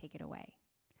one can take it away.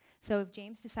 So if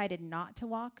James decided not to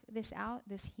walk this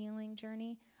healing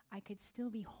journey, I could still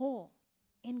be whole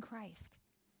in Christ.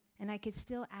 And I could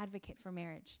still advocate for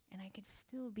marriage. And I could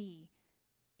still be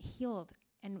healed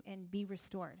and be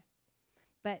restored.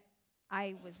 But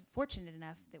I was fortunate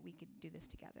enough that we could do this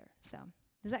together. So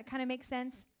does that kind of make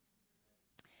sense?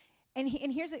 And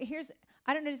here's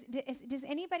I don't know, does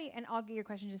anybody, and I'll get your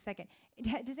question in just a second,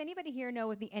 does anybody here know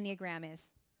what the Enneagram is?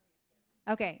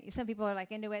 Okay, some people are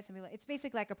into it, some people, it's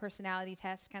basically like a personality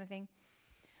test kind of thing.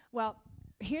 Well,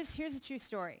 here's a true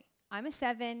story. I'm a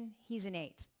 7, he's an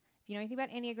 8. If you know anything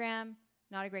about Enneagram,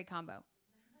 not a great combo.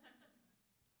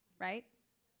 Right?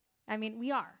 I mean,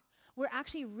 we are. We're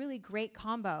actually a really great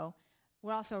combo.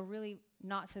 We're also a really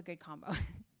not so good combo.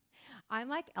 I'm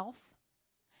like Elf,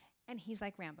 and he's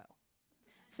like Rambo.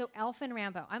 So Elf and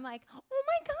Rambo. I'm like, oh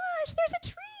my gosh, there's a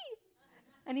tree.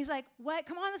 And he's like, what?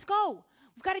 Come on, let's go.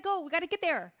 We've got to go. We've got to get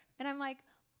there. And I'm like,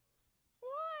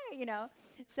 why?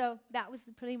 So that was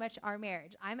pretty much our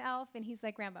marriage. I'm Elf, and he's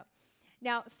like Rambo.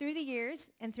 Now, through the years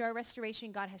and through our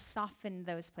restoration, God has softened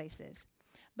those places.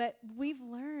 But we've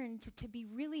learned to be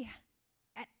really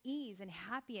at ease and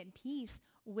happy and peace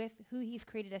with who he's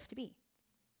created us to be.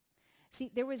 See,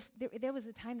 there was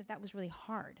a time that was really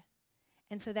hard.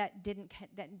 And so that didn't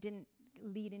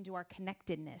lead into our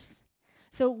connectedness.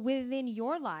 So within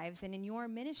your lives and in your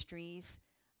ministries,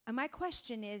 my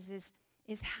question is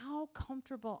how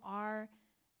comfortable are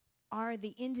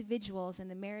the individuals and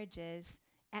the marriages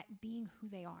at being who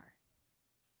they are?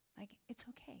 It's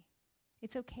okay.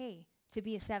 It's okay to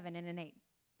be a 7 and an 8.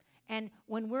 And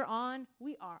when we're on,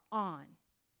 we are on.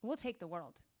 We'll take the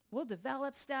world. We'll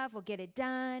develop stuff. We'll get it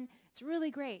done. It's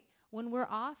really great. When we're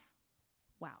off,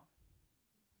 wow.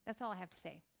 That's all I have to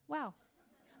say. Wow.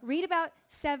 Read about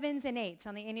 7s and 8s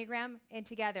on the Enneagram and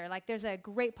together. There's a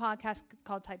great podcast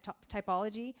called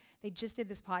Typology. They just did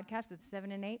this podcast with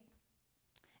 7 and 8.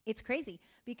 It's crazy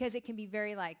because it can be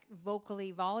very like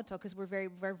vocally volatile because we're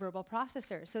verbal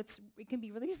processors. So it can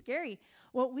be really scary.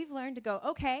 Well, we've learned to go,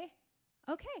 okay,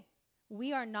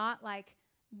 we are not like,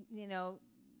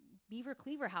 Beaver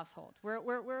Cleaver household.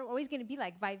 We're always going to be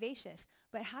like vivacious.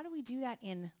 But how do we do that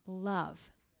in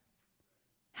love?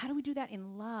 How do we do that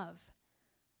in love?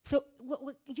 So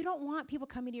you don't want people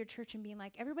coming to your church and being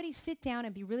like, everybody sit down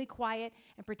and be really quiet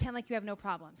and pretend like you have no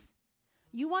problems.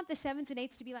 You want the 7s and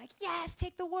 8s to be like, yes,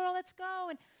 take the world, let's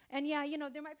go. And yeah,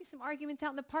 there might be some arguments out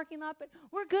in the parking lot, but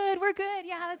we're good,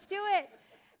 yeah, let's do it.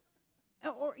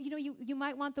 Or, you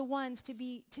might want the ones to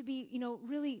be,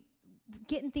 really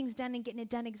getting things done and getting it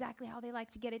done exactly how they like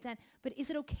to get it done. But is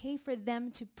it okay for them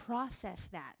to process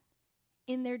that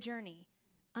in their journey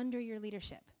under your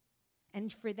leadership?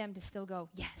 And for them to still go,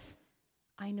 yes,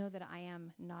 I know that I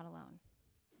am not alone.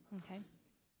 Okay?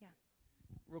 Yeah.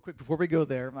 Real quick, before we go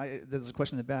there, there's a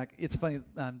question in the back. It's funny,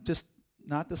 just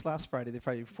not this last Friday, the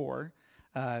Friday before,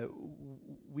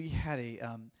 we had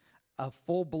a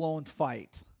full-blown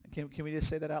fight. Can we just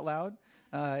say that out loud?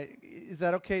 Is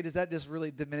that okay? Does that just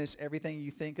really diminish everything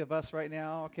you think of us right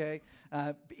now? Okay.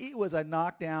 It was a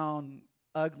knockdown,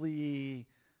 ugly,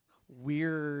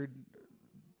 weird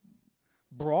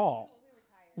brawl.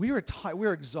 We were tired. We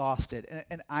were exhausted,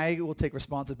 and I will take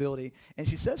responsibility. And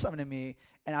she said something to me,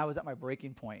 and I was at my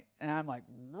breaking point, and I'm like,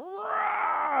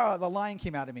 "Rah!" The line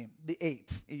came out of me. The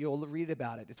 8. You'll read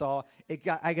about it.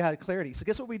 I got clarity. So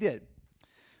guess what we did?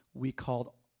 We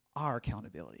called our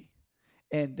accountability.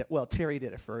 And, well, Terry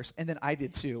did it first, and then I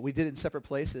did too. We did it in separate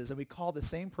places, and we called the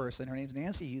same person. Her name's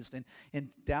Nancy Houston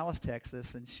in Dallas,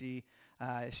 Texas, and she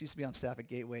used to be on staff at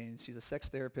Gateway, and she's a sex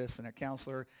therapist and a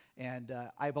counselor, and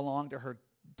I belong to her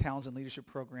Townsend Leadership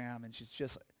Program, and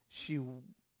she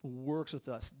works with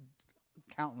us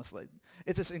countlessly.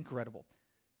 It's just incredible.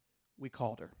 We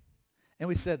called her, and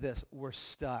we said this: we're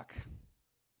stuck,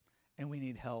 and we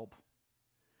need help.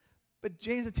 But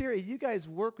James and Terry, you guys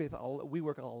we work with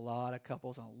a lot of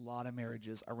couples and a lot of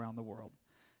marriages around the world.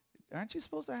 Aren't you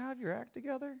supposed to have your act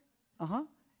together? Uh-huh.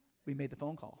 We made the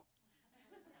phone call.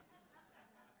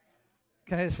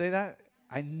 Can I just say that?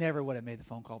 I never would have made the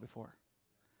phone call before.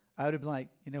 I would have been like,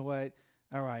 you know what?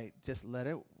 All right, just let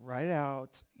it ride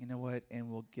out. You know what? And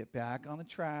we'll get back on the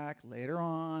track later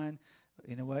on.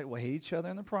 You know what? We'll hate each other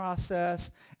in the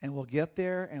process, and we'll get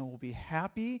there, and we'll be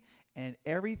happy, and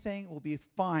everything will be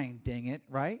fine, dang it,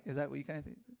 right? Is that what you kind of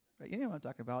think? Right? You know what I'm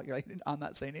talking about. You're like, I'm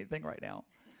not saying anything right now.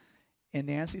 And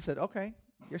Nancy said, okay,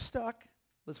 you're stuck.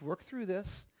 Let's work through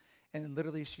this. And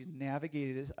literally she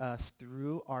navigated us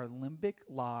through our limbic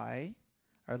lie.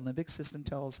 Our limbic system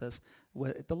tells us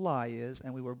what the lie is,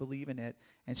 and we were believing it.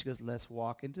 And she goes, let's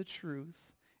walk into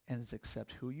truth, and let's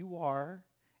accept who you are,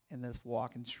 and let's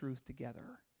walk in truth together.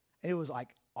 And it was like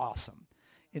awesome.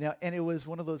 And it was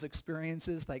one of those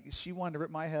experiences, like she wanted to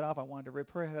rip my head off, I wanted to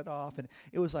rip her head off, and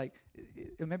it was like,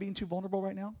 am I being too vulnerable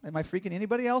right now? Am I freaking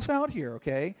anybody else out here,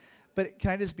 okay? But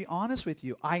can I just be honest with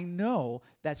you? I know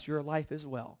that's your life as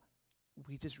well.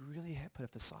 We just really have put a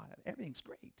facade. Everything's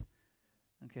great,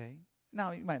 okay?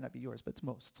 Now, it might not be yours, but it's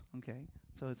most, okay?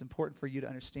 So it's important for you to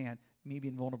understand me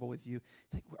being vulnerable with you.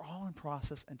 It's like we're all in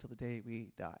process until the day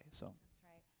we die, so.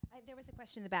 That's right. There was a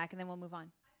question in the back, and then we'll move on.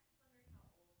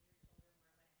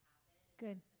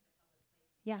 Good.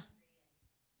 Yeah.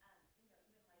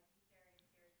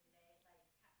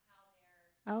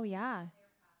 Oh, yeah.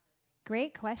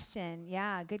 Great question.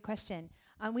 Yeah, good question.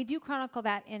 We do chronicle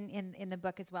that in the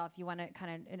book as well if you want to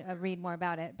kind of read more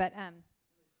about it. But,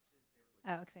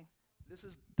 okay.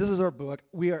 This is our book.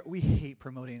 We hate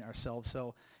promoting ourselves,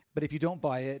 so, but if you don't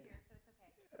buy it,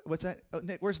 what's that? Oh,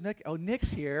 Nick, where's Nick? Oh,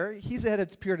 Nick's here. He's the head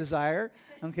of Pure Desire,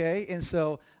 okay? And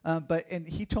so, and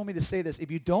he told me to say this. If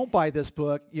you don't buy this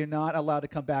book, you're not allowed to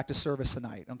come back to service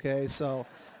tonight, okay? So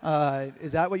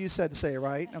is that what you said to say,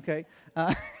 right? Okay.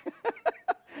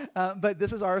 But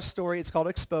this is our story. It's called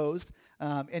Exposed.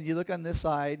 And you look on this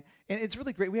side, and it's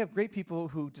really great. We have great people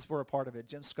who just were a part of it.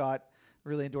 Jim Scott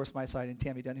really endorsed my side, and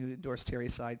Tammy Dunn, who endorsed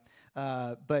Terry's side.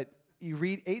 But you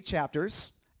read 8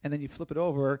 chapters, and then you flip it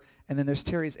over, and then there's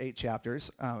Terry's 8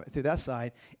 chapters through that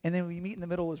side. And then we meet in the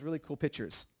middle with really cool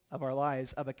pictures of our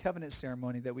lives, of a covenant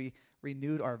ceremony that we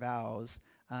renewed our vows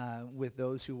with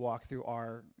those who walk through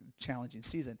our challenging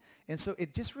season. And so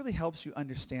it just really helps you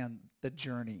understand the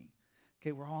journey.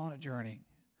 Okay, we're all on a journey.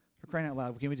 For crying out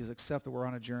loud, can we just accept that we're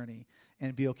on a journey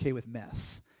and be okay with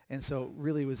mess? And so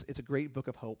really it's a great book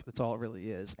of hope. That's all it really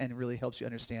is. And it really helps you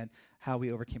understand how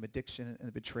we overcame addiction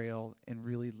and betrayal and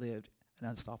really lived an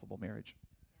unstoppable marriage.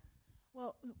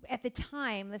 Well, at the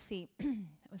time, let's see, it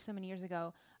was so many years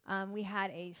ago, we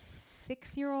had a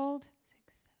 6-year-old,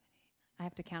 I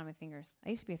have to count on my fingers. I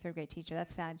used to be a third grade teacher.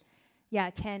 That's sad.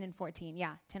 Yeah, 10 and 14.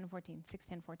 Yeah, 10 and 14, 6,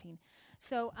 10, 14.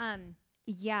 So,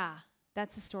 yeah,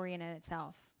 that's a story in and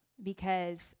itself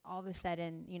because all of a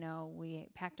sudden, you know, we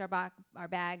packed our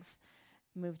bags,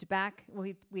 moved back.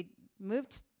 We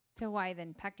moved to Hawaii,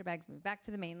 then packed our bags, moved back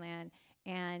to the mainland,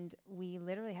 and we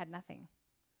literally had nothing.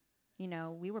 You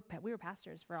know, we were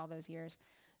pastors for all those years.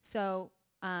 So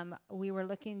we were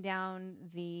looking down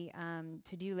the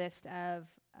to-do list of,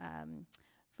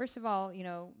 first of all, you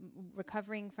know,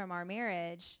 recovering from our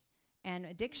marriage and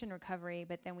addiction recovery,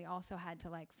 but then we also had to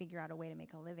like figure out a way to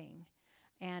make a living.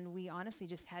 And we honestly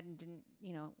just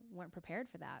weren't prepared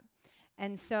for that.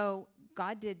 And so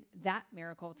God did that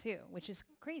miracle too, which is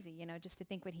crazy, you know, just to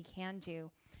think what he can do.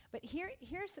 But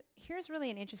here's really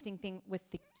an interesting thing with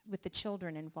the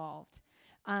children involved.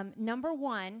 Number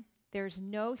one, there's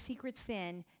no secret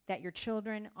sin that your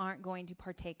children aren't going to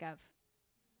partake of,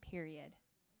 period.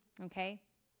 Okay?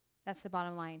 That's the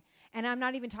bottom line. And I'm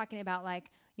not even talking about like,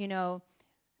 you know,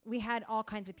 we had all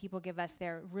kinds of people give us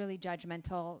their really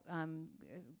judgmental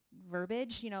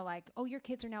verbiage, you know, like, oh, your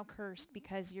kids are now cursed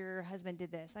because your husband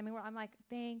did this. I mean, I'm like,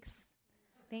 thanks.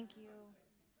 Thank you.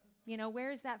 You know,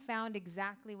 where is that found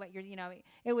exactly what you're, you know,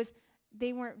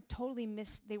 they weren't totally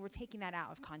they were taking that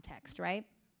out of context, right?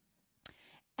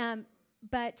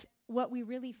 But what we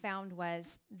really found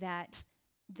was that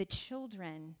the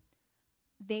children,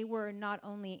 they were not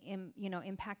only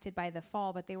impacted by the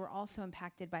fall, but they were also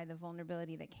impacted by the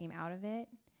vulnerability that came out of it,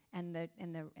 and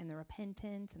the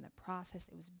repentance and the process.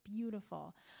 It was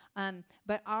beautiful.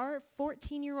 But our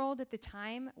 14-year-old at the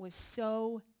time was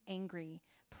so angry.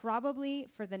 Probably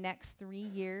for the next 3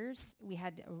 years, we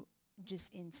had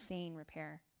just insane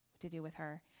repair to do with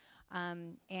her.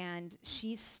 And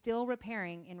she's still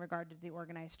repairing in regard to the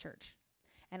organized church.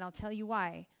 And I'll tell you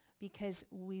why. Because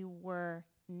we were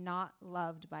not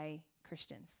loved by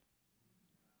Christians.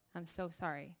 I'm so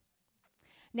sorry.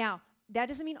 Now, that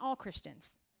doesn't mean all Christians.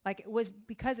 Like, it was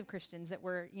because of Christians that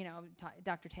were, you know,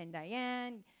 Dr. Ten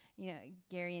Diane, you know,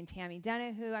 Gary and Tammy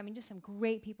Donahue. I mean, just some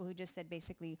great people who just said,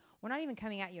 basically, we're not even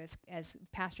coming at you as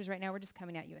pastors right now. We're just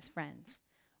coming at you as friends.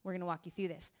 We're going to walk you through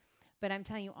this. But I'm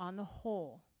telling you, on the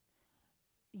whole,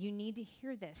 you need to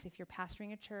hear this if you're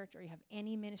pastoring a church or you have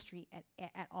any ministry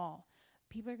at all.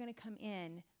 People are going to come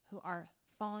in who are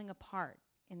falling apart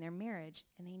in their marriage,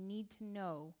 and they need to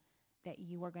know that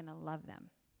you are going to love them.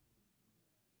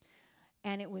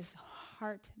 And it was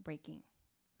heartbreaking,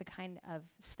 the kind of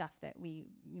stuff that we,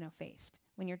 you know, faced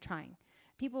when you're trying.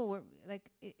 People were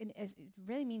like, it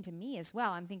really mean to me as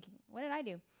well. I'm thinking, what did I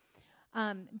do?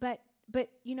 But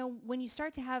you know, when you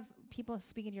start to have people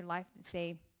speak into your life that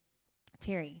say,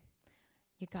 Terry,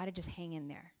 you got to just hang in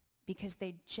there because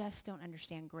they just don't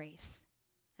understand grace.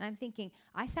 And I'm thinking,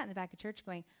 I sat in the back of church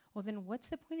going, well, then what's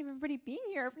the point of everybody being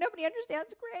here if nobody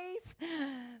understands grace?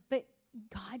 But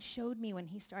God showed me when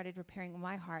he started repairing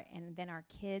my heart, and then our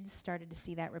kids started to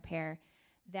see that repair,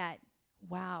 that,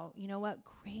 wow, you know what?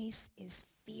 Grace is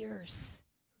fierce.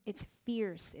 It's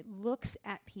fierce. It looks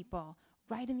at people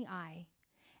right in the eye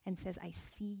and says, I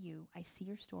see you. I see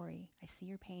your story. I see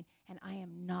your pain, and I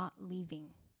am not leaving.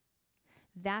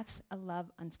 That's a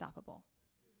love unstoppable.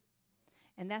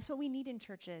 And that's what we need in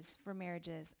churches for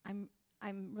marriages.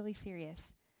 I'm really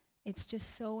serious. It's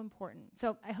just so important.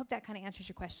 So I hope that kind of answers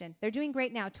your question. They're doing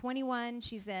great now. 21,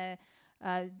 she's a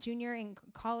junior in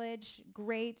college,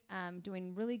 great,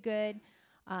 doing really good.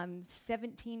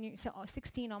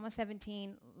 16, almost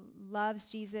 17, loves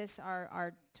Jesus.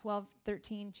 Our 12,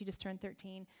 13, she just turned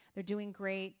 13. They're doing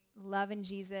great, loving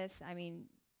Jesus. I mean,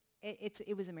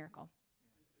 it was a miracle.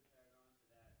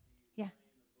 Yeah.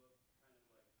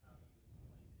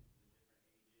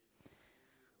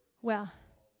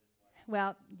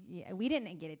 Well, yeah, we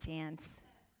didn't get a chance.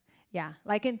 Yeah,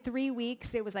 like in 3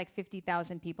 weeks, it was like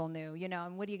 50,000 people knew, you know,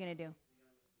 and what are you going to do?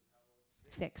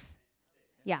 6.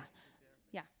 Yeah.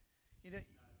 Yeah. You know,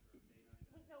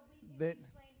 that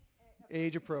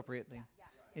age appropriately.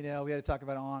 You know, we had to talk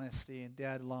about honesty and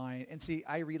dad lying. And see,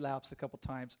 I relapsed a couple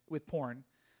times with porn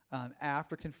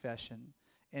after confession,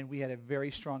 and we had a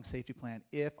very strong safety plan.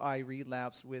 If I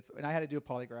relapsed and I had to do a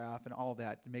polygraph and all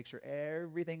that to make sure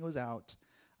everything was out.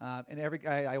 And every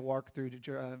guy I walk through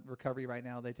to recovery right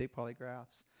now, they take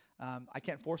polygraphs. I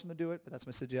can't force them to do it, but that's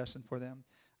my suggestion for them.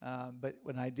 But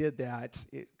when I did that,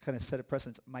 it kind of set a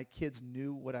precedence. My kids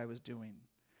knew what I was doing.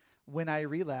 When I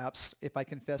relapsed, if I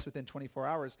confessed within 24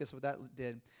 hours, guess what that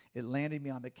did? It landed me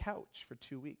on the couch for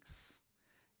 2 weeks.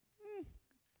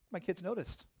 My kids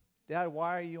noticed. Dad,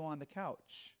 why are you on the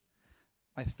couch?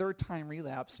 My third time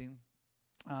relapsing,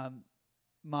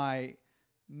 my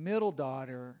middle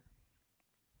daughter,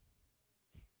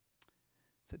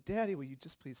 said, Daddy, will you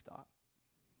just please stop?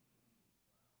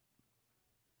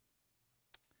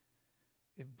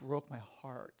 It broke my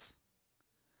heart.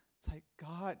 It's like,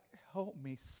 God, help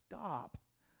me stop.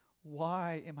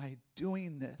 Why am I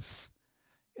doing this?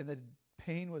 And the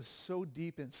pain was so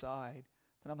deep inside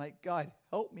that I'm like, God,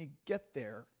 help me get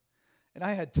there. And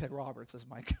I had Ted Roberts as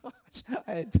my coach.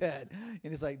 I had Ted.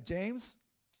 And he's like, James,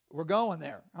 we're going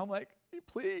there. I'm like, hey,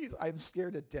 please, I'm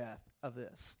scared to death of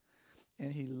this.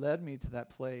 And he led me to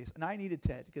that place. And I needed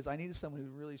Ted because I needed someone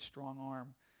with a really strong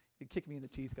arm. He'd kick me in the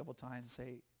teeth a couple of times and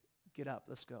say, get up,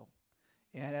 let's go.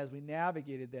 And as we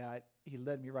navigated that, he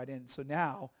led me right in. So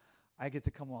now I get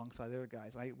to come alongside the other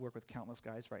guys. I work with countless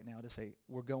guys right now to say,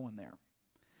 we're going there.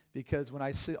 Because when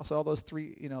I saw those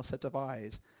three, sets of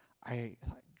eyes, I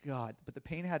thought, God, but the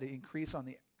pain had to increase on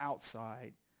the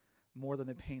outside more than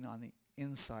the pain on the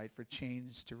inside for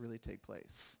change to really take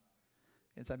place.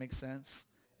 Does that make sense?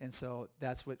 And so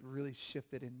that's what really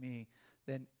shifted in me.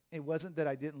 Then it wasn't that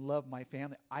I didn't love my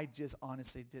family. I just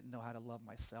honestly didn't know how to love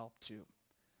myself too.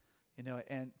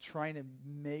 And trying to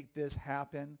make this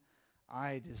happen,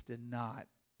 I just did not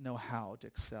know how to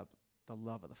accept the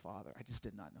love of the Father. I just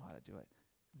did not know how to do it.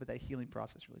 But that healing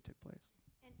process really took place.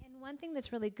 And one thing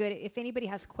that's really good, if anybody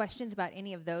has questions about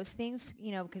any of those things,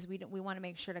 because we want to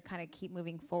make sure to kind of keep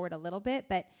moving forward a little bit,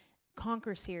 but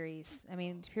Conquer series,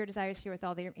 Pure Desires here with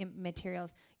all their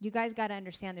materials, you guys got to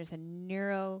understand there's a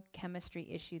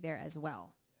neurochemistry issue there as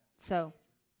well. So,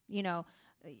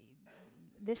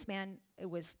 this man,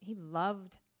 he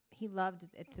loved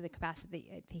it to the capacity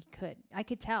that he could. I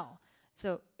could tell.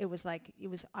 So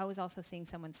I was also seeing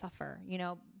someone suffer,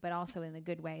 but also in a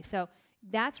good way. So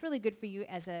that's really good for you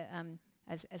as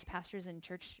as pastors and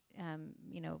church,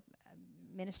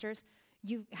 ministers.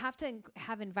 You have to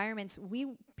have environments.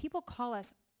 People call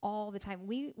us all the time.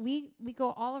 We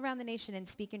go all around the nation and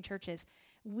speak in churches.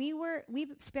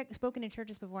 We've spoken in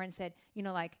churches before and said,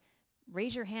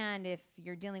 raise your hand if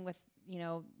you're dealing with,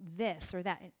 this or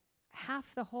that. And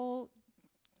half the whole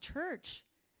church,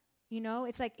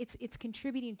 it's like it's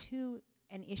contributing to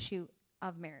an issue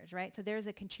of marriage, right? So there's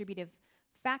a contributive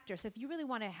factor. So if you really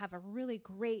want to have a really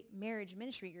great marriage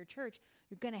ministry at your church,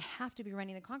 you're going to have to be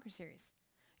running the Conquer series.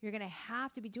 You're going to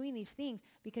have to be doing these things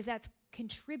because that's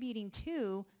contributing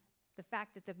to the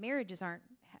fact that the marriages aren't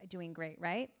doing great,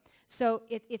 right? So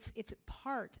it's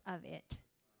part of it.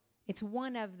 It's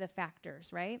one of the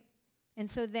factors, right? And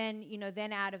so then,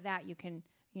 then out of that you can,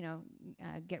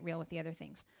 get real with the other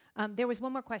things. There was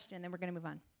one more question, and then we're going to move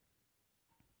on.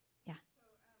 Yeah.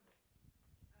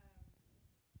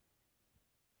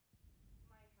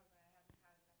 My husband and I have had an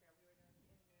affair. We were in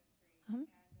ministry,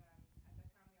 and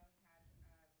at the time we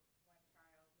only had one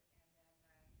child, and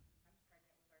then I was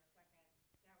pregnant with our second.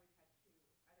 Now we've had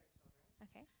two other children.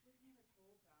 Okay. We've never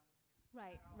told them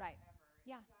Right, at all, right. ever.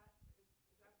 Yeah.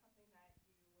 Is that something that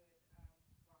you would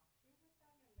walk through with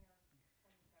them? And they're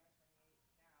 27, 28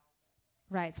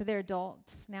 now. Right. So they're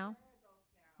adults now? They're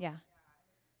adults now. Yeah. And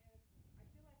I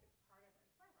feel like it's part of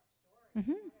our story.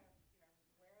 Mm-hmm. Part of,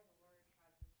 where the Lord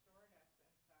has restored us and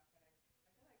stuff. And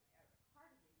I feel like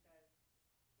part of me says,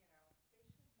 they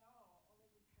should know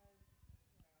only because,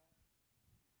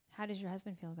 How does your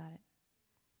husband feel about it?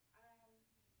 I don't, we've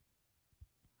never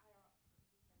really talked Yeah. about it. It's not something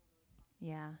that we,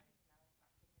 Yeah.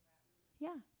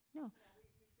 No.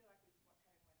 we feel like we've kind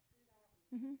of went through that.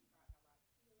 Mm-hmm. We've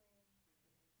gotten a lot of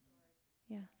healing. We've been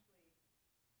restored. Yeah.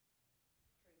 Actually,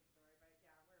 crazy story, but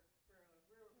yeah, we're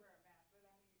a mess. But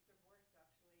then we divorced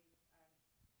actually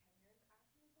 10 years after that.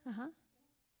 Uh-huh.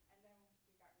 And then we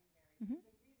got remarried. Mhm. So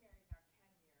we've been remarried now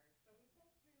 10 years. So we've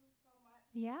been through so much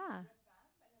Yeah. with them,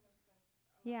 and then there's been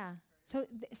a lot Yeah. of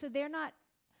stories. So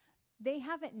they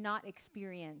haven't not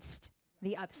experienced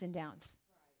the ups and downs,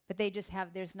 but they just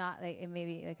have, there's not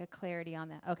maybe like a clarity on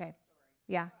that. Okay.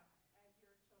 Yeah. As your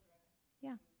children,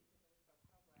 Yeah. because it was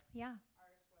so public, Yeah.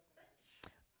 ours wasn't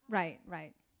as Right.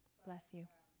 Right. Bless you.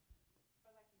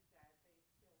 but like you said, they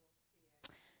still will see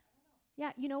it. I don't know.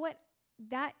 Yeah. You know what?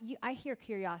 I hear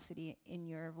curiosity in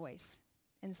your voice.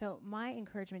 And so my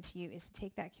encouragement to you is to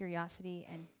take that curiosity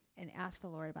and ask the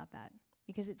Lord about that.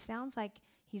 Because it sounds like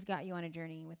he's got you on a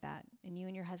journey with that. And you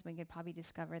and your husband could probably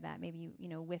discover that maybe,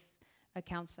 with a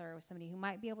counselor or with somebody who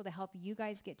might be able to help you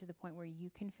guys get to the point where you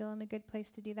can feel in a good place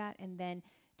to do that and then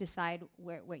decide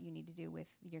what you need to do with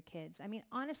your kids.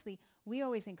 Honestly, we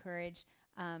always encourage,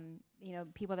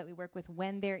 people that we work with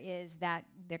when there is that,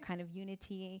 their kind of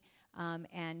unity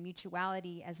and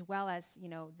mutuality as well as,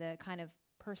 the kind of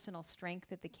personal strength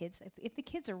that the kids, if the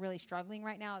kids are really struggling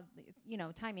right now,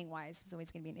 timing wise is always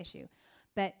going to be an issue.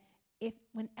 But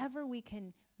whenever we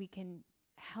can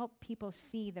help people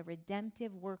see the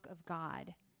redemptive work of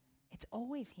God, it's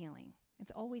always healing.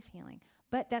 It's always healing.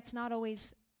 But that's not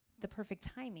always the perfect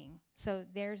timing. So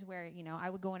there's where, I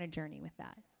would go on a journey with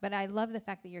that. But I love the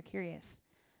fact that you're curious.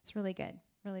 It's really good.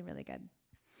 Really, really good.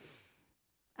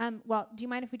 Well, do you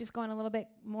mind if we just go on a little bit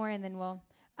more and then we'll...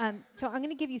 so I'm going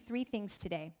to give you 3 things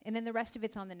today, and then the rest of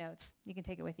it's on the notes. You can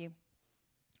take it with you.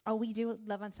 We do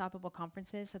Love Unstoppable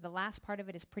conferences, so the last part of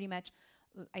it is pretty much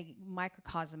a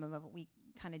microcosm of what we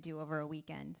kind of do over a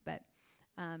weekend, but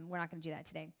we're not going to do that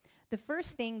today. The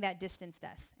first thing that distanced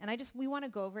us, and we want to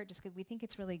go over it just because we think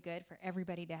it's really good for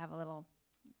everybody to have a little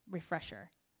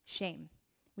refresher. Shame.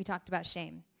 We talked about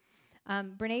shame.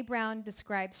 Brene Brown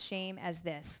describes shame as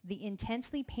this: the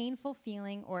intensely painful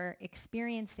feeling or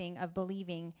experiencing of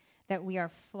believing that we are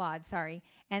flawed,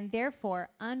 and therefore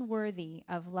unworthy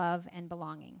of love and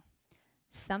belonging.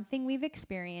 Something we've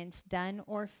experienced, done,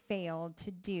 or failed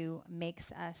to do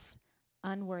makes us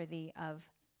unworthy of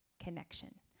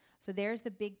connection. So there's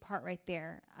the big part right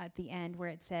there at the end where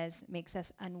it says makes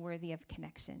us unworthy of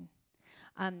connection.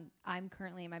 I'm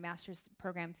currently in my master's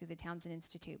program through the Townsend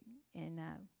Institute in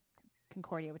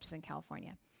Concordia, which is in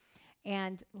California,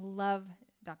 and love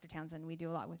Dr. Townsend. We do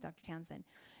a lot with Dr. Townsend.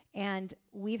 And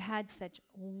we've had such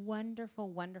wonderful,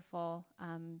 wonderful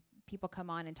people come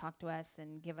on and talk to us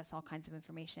and give us all kinds of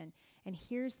information. And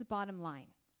here's the bottom line.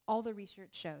 All the research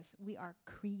shows we are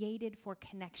created for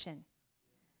connection.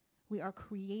 We are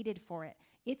created for it.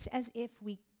 It's as if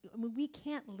we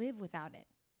can't live without it.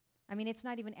 I mean, it's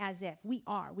not even as if. We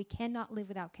are. We cannot live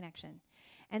without connection.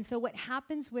 And so what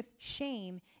happens with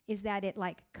shame is that it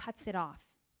cuts it off.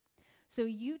 So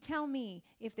you tell me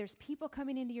if there's people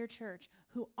coming into your church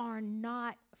who are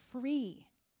not free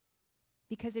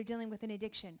because they're dealing with an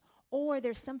addiction, or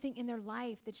there's something in their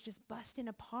life that's just busting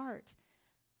apart.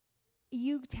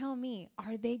 You tell me,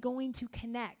 are they going to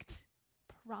connect?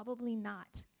 Probably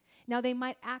not. Now, they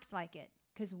might act like it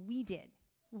because we did.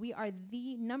 We are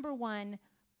the number one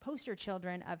poster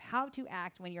children of how to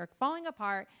act when you're falling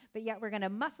apart, but yet we're going to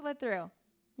muscle it through.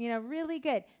 Really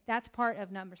good. That's part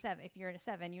of number 7. If you're at a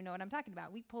 7, you know what I'm talking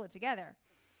about. We pull it together.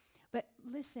 But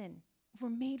listen, we're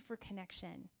made for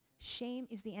connection. Shame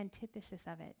is the antithesis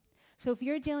of it. So if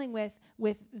you're dealing with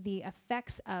the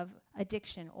effects of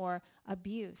addiction or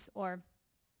abuse or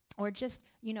just,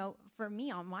 for me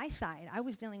on my side, I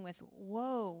was dealing with,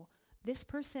 whoa, this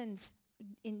person's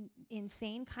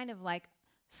insane kind of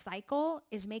cycle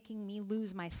is making me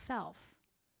lose myself.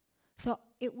 So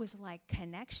it was like,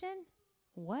 connection?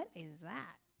 What is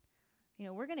that?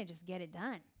 We're going to just get it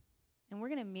done. And we're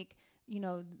going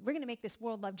to make this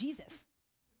world love Jesus.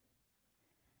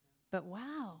 But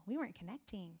wow, we weren't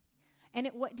connecting. And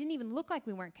it didn't even look like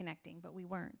we weren't connecting, but we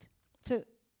weren't. So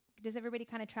does everybody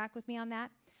kind of track with me on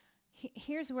that?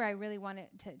 Here's where I really wanted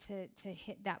to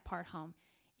hit that part home.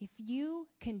 If you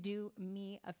can do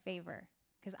me a favor,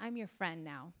 because I'm your friend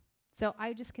now, so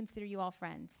I just consider you all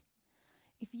friends.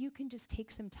 If you can just take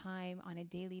some time on a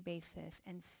daily basis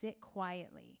and sit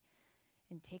quietly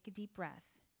and take a deep breath,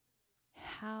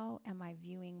 how am I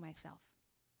viewing myself?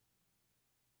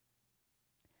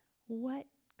 What,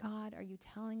 God, are you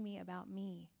telling me about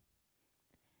me?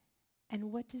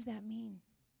 And what does that mean?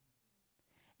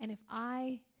 And if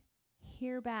I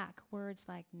hear back words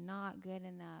like not good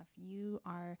enough, you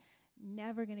are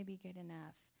never going to be good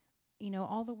enough,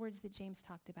 all the words that James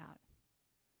talked about,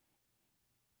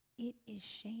 it is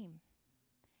shame.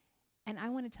 And I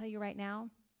want to tell you right now,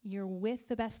 you're with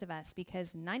the best of us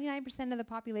because 99% of the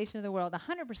population of the world,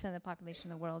 100% of the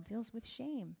population of the world deals with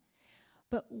shame.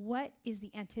 But what is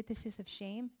the antithesis of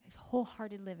shame? Is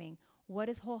wholehearted living. What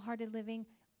is wholehearted living?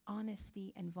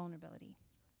 Honesty and vulnerability.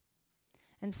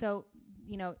 And so,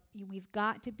 we've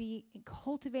got to be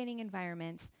cultivating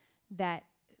environments that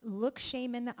look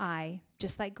shame in the eye,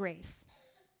 just like grace,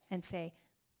 and say,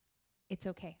 it's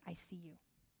okay, I see you.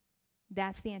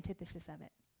 That's the antithesis of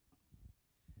it.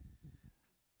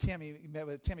 Tammy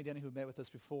Denny, who met with us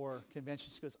before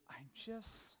convention, she goes, I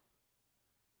just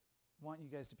want you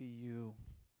guys to be you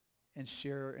and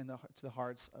share to the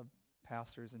hearts of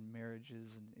pastors and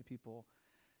marriages and people,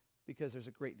 because there's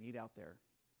a great need out there.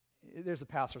 There's a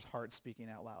pastor's heart speaking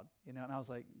out loud, and I was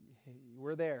like, hey,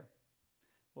 we're there.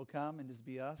 We'll come and just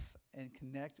be us and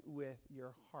connect with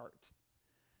your heart.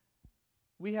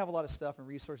 We have a lot of stuff and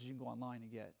resources you can go online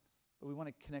and get, but we want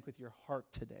to connect with your heart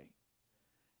today.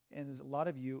 And there's a lot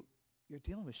of you're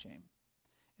dealing with shame.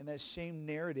 And that shame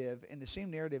narrative, and the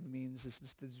shame narrative means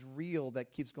this reel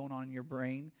that keeps going on in your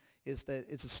brain, is that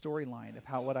it's a storyline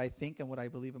of what I think and what I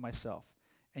believe in myself.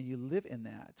 And you live in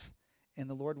that. And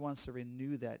the Lord wants to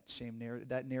renew that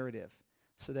that narrative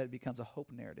so that it becomes a hope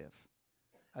narrative,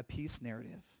 a peace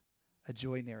narrative, a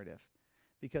joy narrative.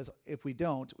 Because if we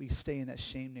don't, we stay in that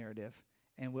shame narrative.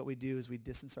 And what we do is we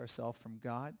distance ourselves from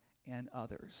God and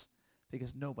others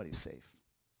because nobody's safe.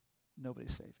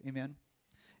 Nobody's safe. Amen?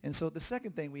 And so the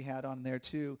second thing we had on there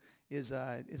too is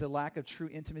a lack of true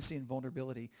intimacy and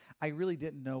vulnerability. I really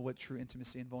didn't know what true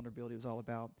intimacy and vulnerability was all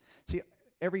about. See,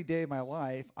 every day of my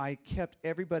life, I kept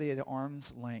everybody at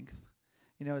arm's length.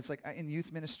 You know, it's like in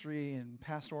youth ministry and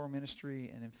pastoral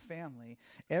ministry and in family,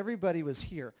 everybody was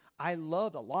here. I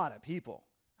loved a lot of people.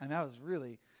 And that was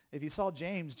really, if you saw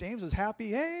James was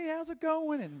happy, hey, how's it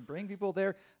going? And bring people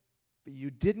there. But you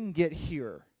didn't get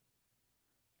here.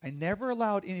 I never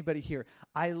allowed anybody here.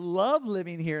 I love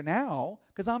living here now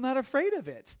because I'm not afraid of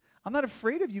it. I'm not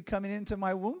afraid of you coming into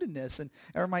my woundedness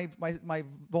or my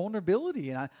vulnerability.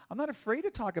 And I'm not afraid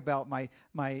to talk about my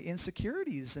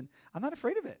insecurities. And I'm not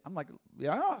afraid of it. I'm like,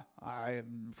 yeah,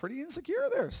 I'm pretty insecure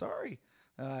there. Sorry.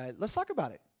 Let's talk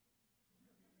about it.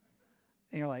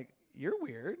 And you're like, you're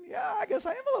weird. Yeah, I guess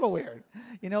I am a little weird.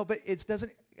 You know, but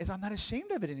I'm not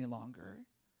ashamed of it any longer.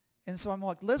 And so I'm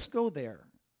like, let's go there.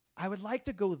 I would like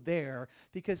to go there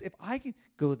because if I can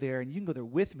go there and you can go there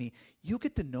with me, you'll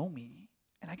get to know me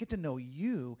and I get to know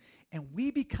you and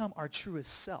we become our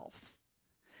truest self.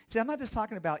 See, I'm not just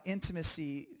talking about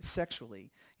intimacy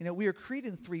sexually. You know, we are created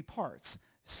in 3 parts,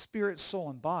 spirit, soul,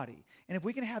 and body. And if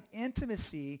we can have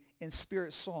intimacy in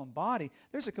spirit, soul, and body,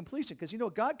 there's a completion because, you know,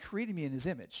 God created me in his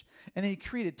image. And then he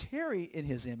created Terry in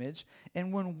his image.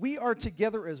 And when we are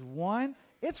together as one,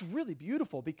 it's really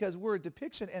beautiful because we're a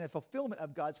depiction and a fulfillment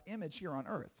of God's image here on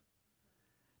earth.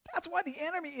 That's why the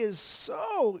enemy is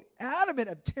so adamant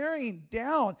of tearing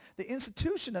down the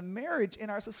institution of marriage in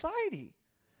our society.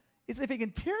 It's if he can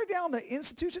tear down the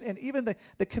institution and even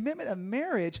the commitment of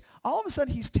marriage, all of a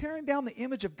sudden he's tearing down the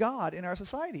image of God in our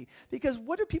society. Because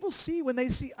what do people see when they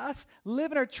see us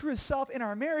live in our truest self in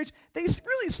our marriage? They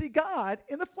really see God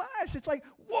in the flesh. It's like,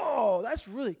 whoa, that's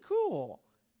really cool.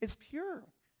 It's pure.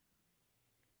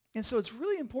 And so it's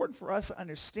really important for us to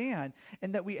understand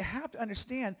and that we have to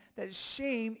understand that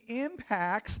shame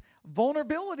impacts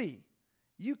vulnerability.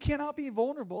 You cannot be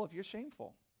vulnerable if you're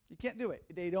shameful. You can't do it.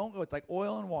 They don't go. It's like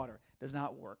oil and water. It does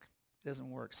not work. It doesn't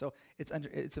work. So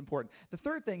it's important. The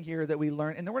third thing here that we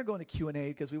learn, and then we're going to go into Q&A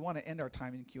because we want to end our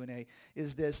time in Q&A,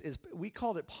 is we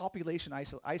called it population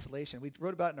isolation. We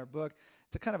wrote about it in our book.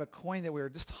 It's a kind of a coin that we were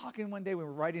just talking one day when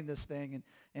we were writing this thing,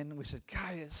 and we said,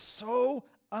 God, it's so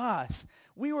us.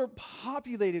 We were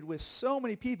populated with so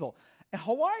many people. In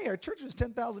Hawaii, our church was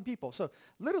 10,000 people. So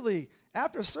literally,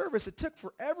 after service, it took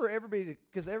forever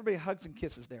because everybody hugs and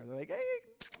kisses there. They're like, hey,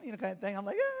 you know, kind of thing. I'm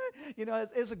like, you know,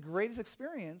 it's the greatest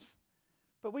experience.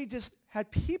 But we just had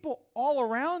people all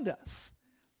around us.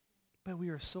 But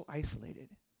we were so isolated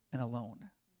and alone.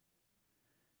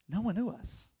 No one knew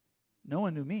us. No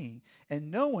one knew me.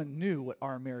 And no one knew what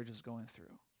our marriage was going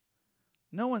through.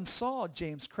 No one saw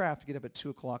James Kraft get up at 2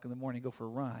 o'clock in the morning and go for a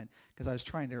run because I was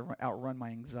trying to outrun my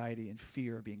anxiety and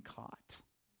fear of being caught.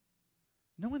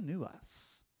 No one knew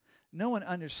us. No one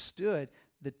understood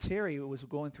that Terry was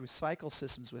going through cycle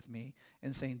systems with me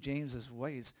and saying James's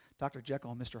ways, Dr.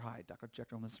 Jekyll and Mr. Hyde, Dr.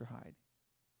 Jekyll and Mr. Hyde.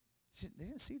 They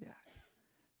didn't see that.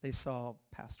 They saw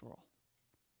pastoral.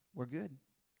 We're good.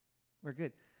 We're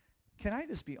good. Can I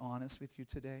just be honest with you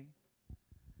today?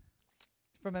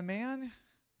 From a man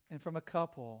and from a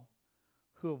couple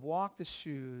who have walked the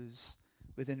shoes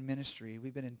within ministry,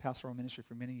 we've been in pastoral ministry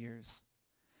for many years,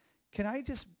 can I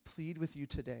just plead with you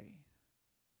today?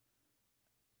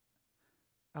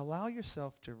 Allow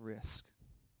yourself to risk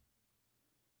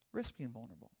being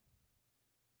vulnerable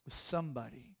with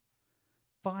somebody.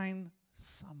 Find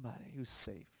somebody who's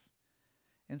safe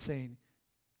and saying,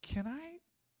 can I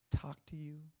talk to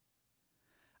you?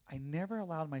 I never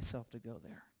allowed myself to go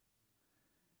there.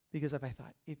 Because if I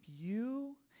thought, if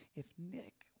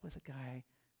Nick was a guy,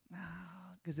 no,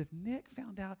 because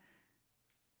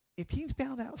if he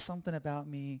found out something about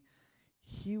me,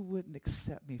 he wouldn't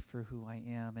accept me for who I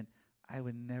am, and I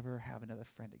would never have another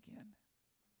friend again.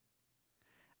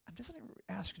 I'm just going to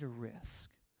ask you to risk,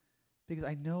 because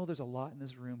I know there's a lot in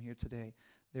this room here today.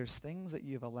 There's things that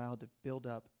you've allowed to build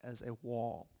up as a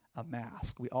wall, a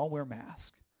mask. We all wear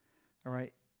masks, all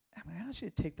right? I'm going to ask you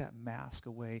to take that mask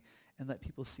away and let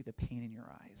people see the pain in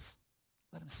your eyes.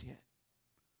 Let them see it.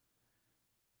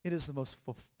 It is the most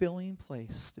fulfilling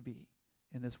place to be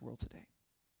in this world today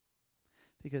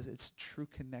because it's true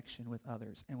connection with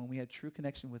others. And when we have true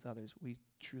connection with others, we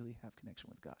truly have connection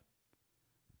with God.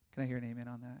 Can I hear an amen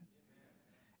on that? Amen.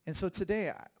 And so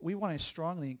today, we want to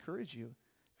strongly encourage you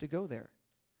to go there.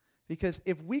 Because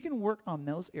if we can work on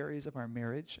those areas of our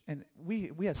marriage, and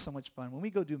we have so much fun. When we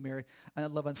go do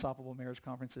Love Unstoppable marriage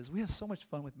conferences, we have so much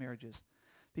fun with marriages.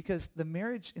 Because the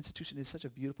marriage institution is such a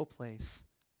beautiful place.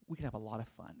 We can have a lot of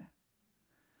fun.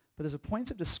 But there's a point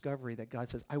of discovery that God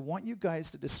says, I want you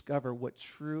guys to discover what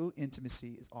true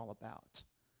intimacy is all about.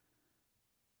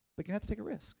 But you're going to have to take a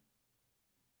risk.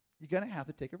 You're going to have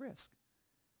to take a risk.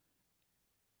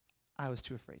 I was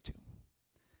too afraid to.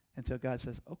 Until God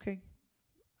says, okay,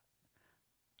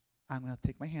 I'm going to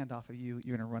take my hand off of you.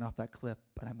 You're going to run off that cliff,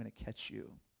 but I'm going to catch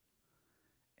you.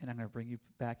 And I'm going to bring you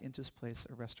back into this place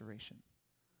of restoration.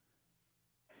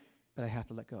 But I have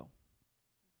to let go.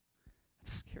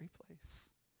 It's a scary place.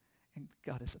 And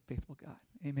God is a faithful God.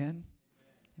 Amen?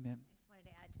 Amen. I just wanted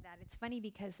to add to that. It's funny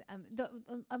because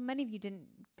many of you didn't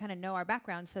kind of know our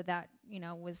background, so that,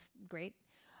 was great.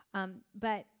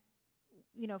 But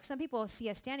some people see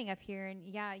us standing up here and,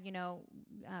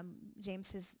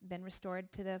 James has been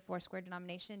restored to the Foursquare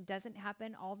denomination. Doesn't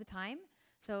happen all the time.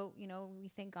 So, we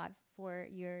thank God for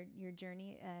your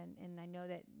journey, and I know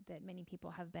that many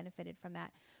people have benefited from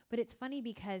that. But it's funny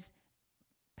because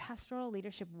pastoral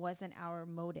leadership wasn't our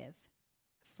motive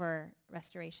for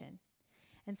restoration.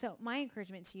 And so my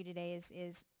encouragement to you today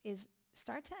is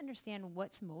start to understand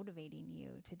what's motivating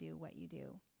you to do what you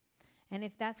do. And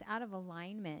if that's out of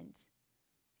alignment,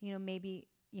 maybe,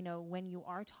 when you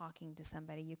are talking to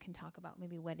somebody, you can talk about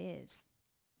maybe what is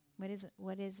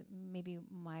maybe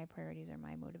my priorities or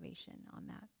my motivation on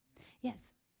that. Yes.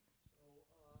 So you've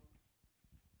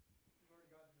already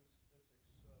gotten the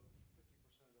statistics of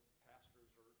 50% of pastors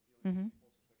are dealing with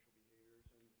compulsive sexual behaviors,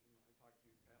 and I talked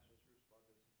to pastors groups about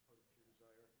this as part of Pure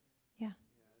Desire. Yeah.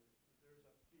 And there's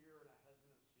a fear and a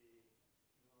hesitancy,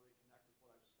 even though they connect with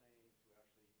what I'm saying, to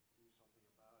actually do something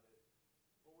about it.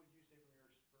 What would you say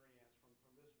from your experience,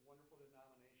 from this wonderful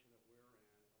denomination that we're in,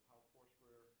 of how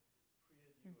Foursquare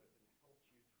treated you and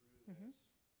helped you through this,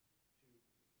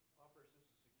 to offer a sense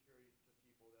of security to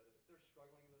people that if they're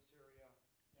struggling in this area,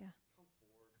 come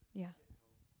forward. Yeah.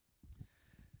 Get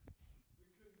help. We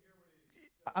couldn't hear what he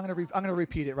said. I'm going to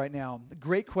repeat it right now.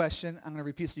 Great question. I'm going to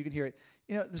repeat so you can hear it.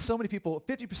 There's so many people,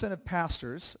 50% of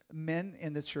pastors, men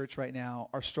in the church right now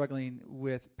are struggling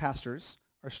with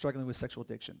sexual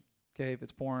addiction. Okay, if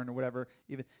it's porn or whatever.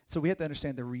 So we have to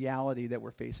understand the reality that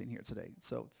we're facing here today.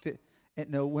 So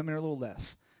no, women are a little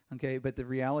less. Okay, but the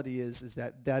reality is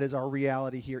that is our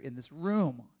reality here in this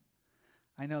room.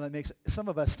 I know that makes some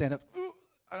of us stand up,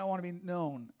 I don't want to be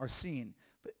known or seen.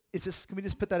 But it's just, can we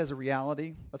just put that as a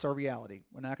reality? That's our reality.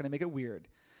 We're not going to make it weird.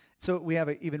 So we have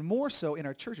it even more so in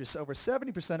our churches. So over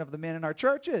 70% of the men in our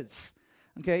churches.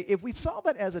 Okay, if we saw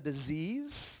that as a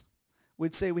disease,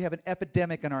 we'd say we have an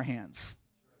epidemic in our hands.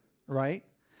 Right?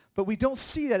 But we don't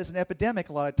see that as an epidemic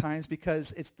a lot of times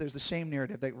because there's a shame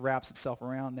narrative that wraps itself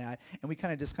around that, and we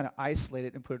kind of isolate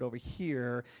it and put it over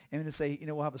here, and then say,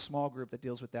 we'll have a small group that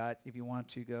deals with that. If you want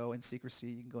to go in secrecy,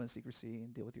 you can go in secrecy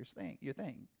and deal with your thing.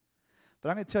 But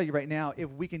I'm going to tell you right now, if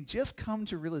we can just come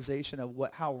to realization of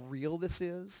how real this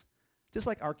is, just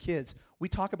like our kids, we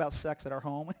talk about sex at our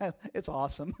home. It's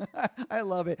awesome. I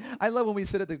love it. I love when we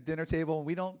sit at the dinner table and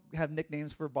we don't have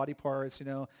nicknames for body parts,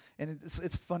 and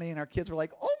it's funny, and our kids are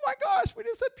like, oh my gosh, we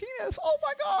just said penis. Oh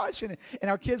my gosh. And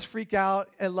our kids freak out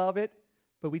and love it.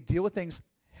 But we deal with things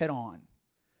head on.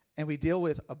 And we deal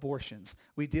with abortions.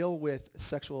 We deal with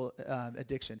sexual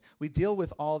addiction. We deal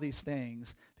with all these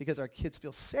things because our kids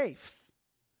feel safe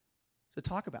to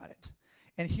talk about it.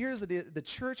 And here's the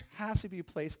church has to be a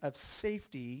place of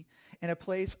safety and a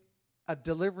place of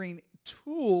delivering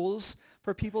tools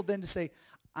for people then to say,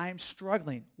 I'm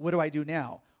struggling. What do I do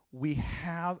now? We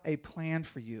have a plan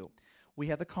for you. We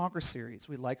have the Conquer series.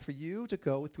 We'd like for you to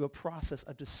go through a process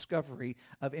of discovery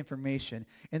of information.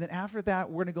 And then after that,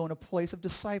 we're going to go in a place of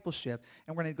discipleship,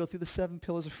 and we're going to go through the 7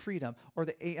 pillars of freedom, or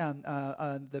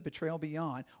the betrayal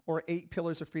beyond, or 8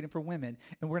 pillars of freedom for women.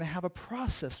 And we're going to have a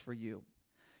process for you.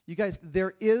 You guys,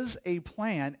 there is a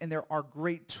plan, and there are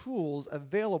great tools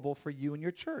available for you and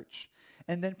your church.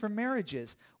 And then for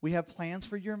marriages, we have plans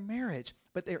for your marriage.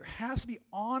 But there has to be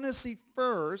honesty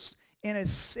first in a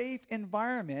safe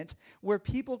environment where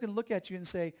people can look at you and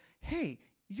say, hey,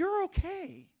 you're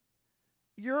okay.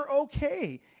 You're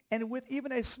okay. And with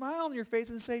even a smile on your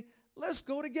face and say, let's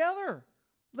go together.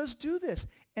 Let's do this.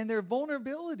 And their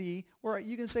vulnerability where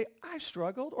you can say, I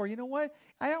struggled, or you know what,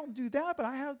 I don't do that, but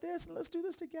I have this, and let's do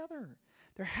this together.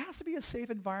 There has to be a safe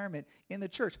environment in the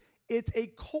church. It's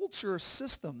a culture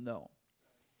system, though.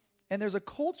 And there's a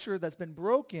culture that's been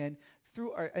broken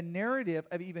through a narrative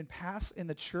of even past in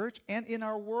the church and in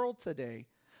our world today.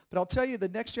 But I'll tell you, the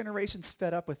next generation's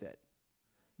fed up with it.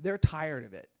 They're tired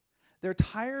of it. They're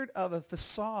tired of a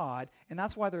facade, and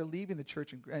that's why they're leaving the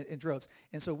church in droves.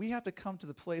 And so we have to come to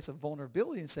the place of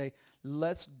vulnerability and say,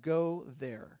 let's go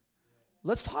there.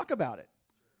 Let's talk about it.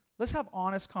 Let's have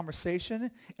honest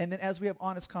conversation. And then as we have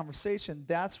honest conversation,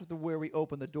 that's where we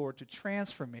open the door to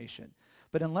transformation.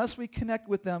 But unless we connect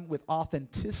with them with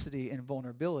authenticity and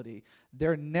vulnerability,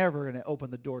 they're never going to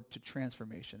open the door to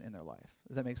transformation in their life.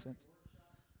 Does that make sense?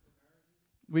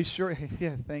 We sure,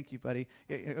 yeah, thank you, buddy.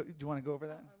 Do you want to go over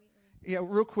that? Yeah,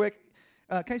 real quick.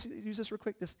 Can I use this real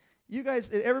quick? You guys,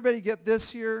 did everybody get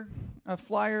this here, a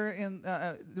flyer in,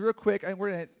 real quick? And we're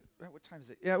going to, what time is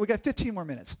it? Yeah, we got 15 more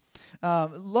minutes.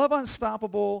 Love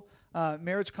Unstoppable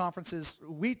marriage conferences.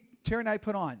 Terry and I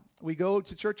put on. We go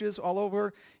to churches all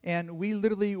over, and we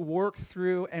literally work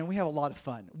through, and we have a lot of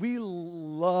fun. We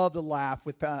love to laugh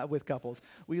with couples.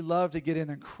 We love to get in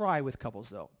there and cry with couples,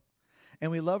 though.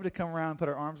 And we love to come around and put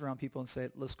our arms around people and say,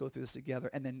 let's go through this together,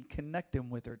 and then connect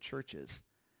them with their churches,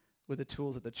 with the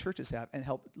tools that the churches have, and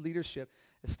help leadership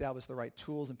establish the right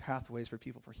tools and pathways for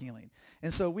people for healing.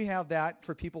 And so we have that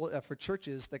for people, for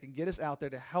churches that can get us out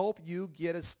there to help you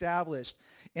get established.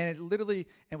 And it literally,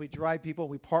 and we drive people,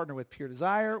 we partner with Pure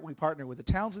Desire, we partner with the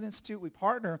Townsend Institute, we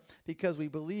partner because we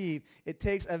believe it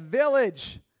takes a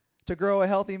village to grow a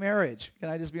healthy marriage. Can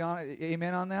I just be honest,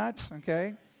 amen on that?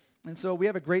 Okay? And so we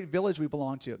have a great village we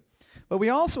belong to. But we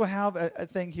also have a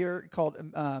thing here called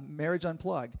Marriage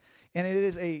Unplugged. And it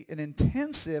is an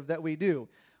intensive that we do.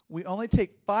 We only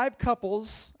take 5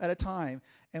 couples at a time,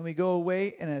 and we go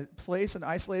away in a place, an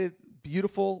isolated,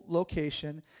 beautiful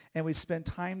location, and we spend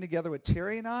time together with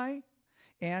Terry and I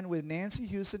and with Nancy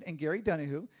Houston and Gary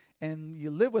Donahue, and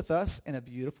you live with us in a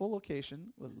beautiful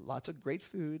location with lots of great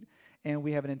food, and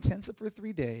we have an intensive for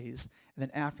 3 days, and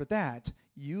then after that,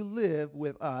 you live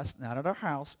with us, not at our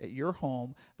house, at your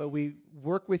home, but we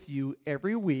work with you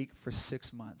every week for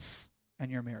 6 months in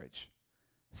your marriage.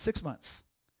 6 months.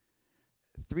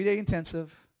 3-day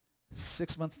intensive,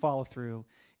 6-month follow-through,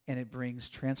 and it brings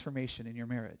transformation in your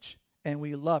marriage. And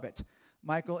we love it.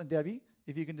 Michael and Debbie,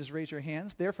 if you can just raise your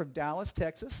hands. They're from Dallas,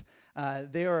 Texas.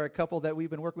 They are a couple that we've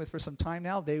been working with for some time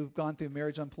now. They've gone through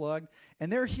Marriage Unplugged,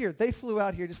 and they're here. They flew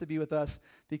out here just to be with us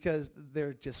because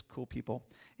they're just cool people.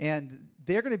 And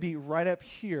they're going to be right up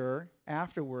here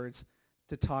afterwards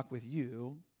to talk with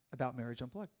you about Marriage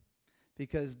Unplugged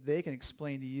because they can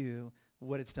explain to you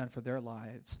what it's done for their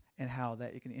lives and how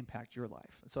that it can impact your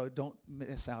life. So don't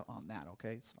miss out on that,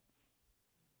 okay? So,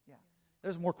 yeah.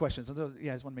 There's more questions. I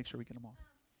just want to make sure we get them all.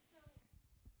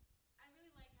 I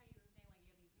really like how you were saying, like, you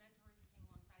have these mentors who came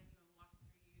alongside of you and walked with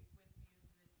you through this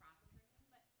process or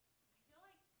anything, but I feel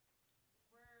like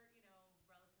we're,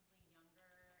 relatively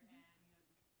younger and, in our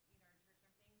church and everything,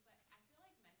 but I feel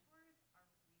like mentors are really hard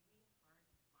to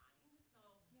find. So,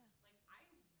 like, I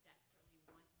desperately want to be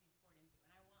poured into, and I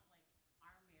want, like,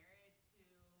 our marriage to,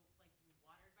 like, be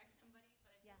watered by somebody,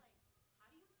 but I feel like, how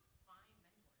do you find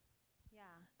mentors? Yeah,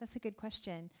 that's a good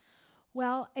question.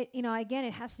 Well, again,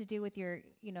 it has to do with your,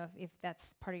 if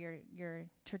that's part of your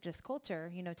church's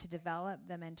culture, to develop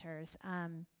the mentors.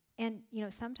 And,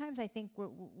 sometimes I think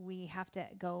we have to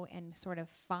go and sort of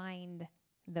find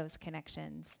those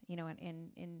connections,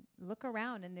 and look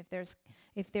around. And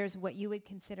if there's what you would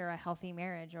consider a healthy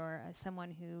marriage or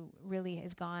someone who really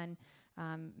has gone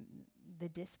the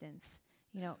distance,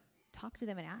 talk to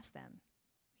them and ask them.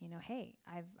 Hey,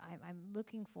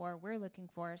 we're looking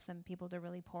for some people to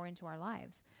really pour into our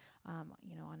lives,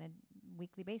 on a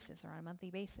weekly basis or on a monthly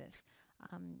basis,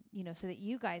 so that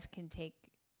you guys can take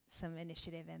some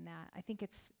initiative in that. I think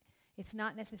it's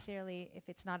not necessarily, if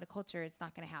it's not a culture, it's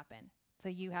not going to happen. So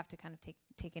you have to kind of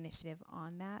take initiative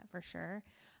on that for sure.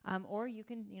 Or you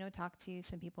can, talk to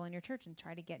some people in your church and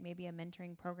try to get maybe a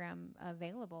mentoring program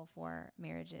available for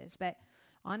marriages. But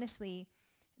honestly,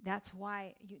 that's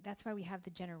why we have the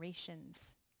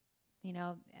generations.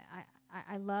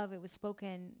 I love, it was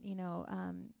spoken,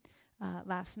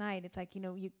 last night. It's like,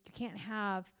 you can't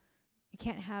have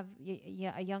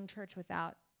a young church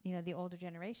without, the older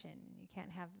generation. You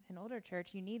can't have an older church.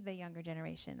 You need the younger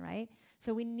generation, right?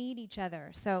 So we need each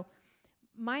other. So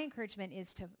my encouragement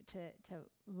is to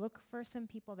look for some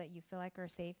people that you feel like are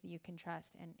safe, that you can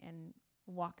trust, and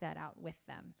walk that out with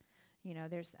them.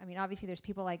 Obviously there's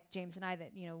people like James and I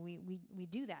that, we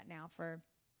do that now for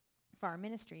our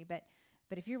ministry, but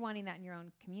if you're wanting that in your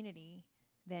own community,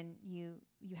 then you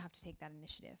have to take that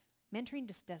initiative. Mentoring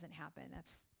just doesn't happen.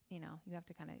 That's, you have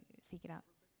to kind of seek it out.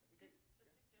 The suggestion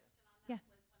on that Yeah. was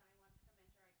when I wanted to mentor, I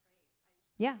prayed.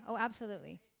 Yeah. Oh,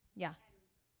 absolutely. Yeah.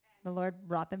 The Lord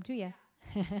brought them to you.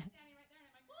 Standing right there, and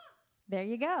I'm like, whoa! There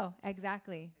you go.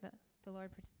 Exactly. The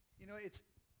Lord.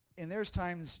 And there's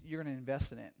times you're going to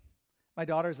invest in it. My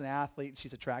daughter's an athlete.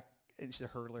 She's a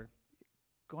hurdler.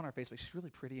 Go on our Facebook. She's really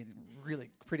pretty and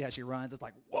really pretty how she runs. It's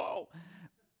like, whoa.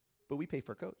 But we pay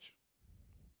for a coach.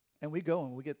 And we go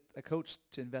and we get a coach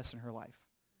to invest in her life.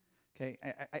 Okay,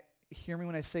 hear me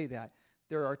when I say that.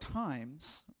 There are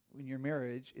times when your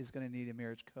marriage is going to need a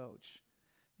marriage coach,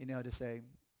 to say,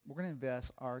 we're going to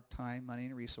invest our time, money,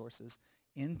 and resources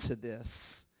into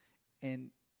this. And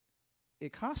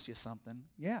it costs you something,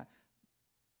 yeah.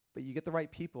 But you get the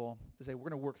right people to say, we're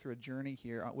going to work through a journey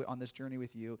here, on this journey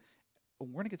with you.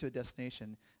 We're going to get to a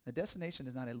destination. The destination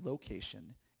is not a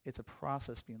location. It's a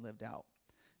process being lived out.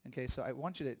 Okay, so I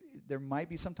want you to, there might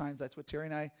be sometimes, that's what Terry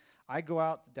and I go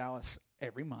out to Dallas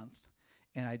every month,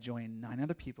 and I join 9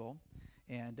 other people,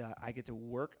 and I get to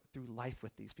work through life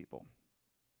with these people.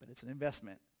 But it's an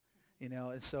investment,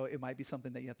 and so it might be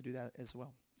something that you have to do that as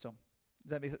well. So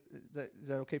is that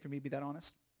okay for me to be that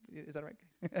honest? Is that right?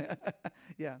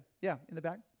 Yeah, in the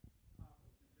back.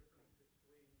 What's the difference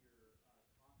between your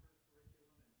Conquer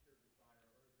curriculum and Pure Desire,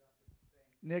 or is that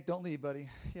the same? Nick, don't leave, buddy.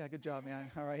 Yeah, good job,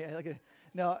 man. All right. Yeah, look at it.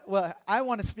 No, well, I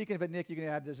want to speak in, but Nick, you can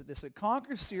add this.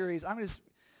 Conquer series, I'm going to,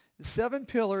 7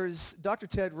 pillars, Dr.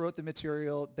 Ted wrote the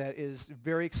material that is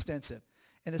very extensive.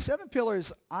 And the 7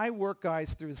 pillars, I work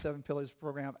guys through the 7 pillars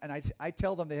program, and I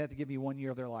tell them they have to give me 1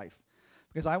 year of their life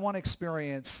because I want to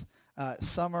experience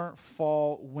summer,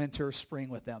 fall, winter, spring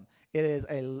with them. It is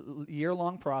a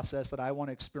year-long process that I want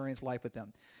to experience life with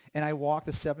them. And I walk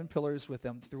the 7 pillars with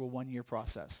them through a 1-year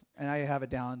process. And I have it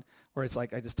down where it's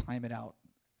like I just time it out.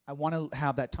 I want to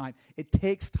have that time. It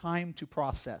takes time to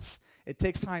process. It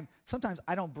takes time. Sometimes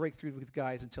I don't break through with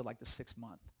guys until like the 6th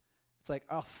month. It's like,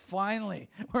 oh, finally,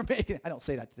 we're making it. I don't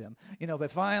say that to them,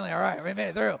 but finally, all right, we made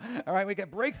it through. All right, we got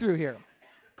breakthrough here.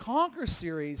 Conquer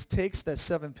series takes the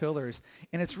 7 pillars,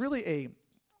 and it's really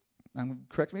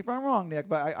correct me if I'm wrong, Nick,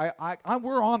 but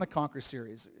we're on the Conquer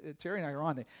series. Terry and I are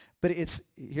on there. But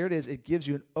here it is. It gives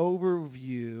you an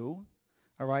overview,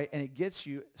 all right, and it gets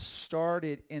you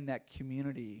started in that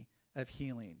community of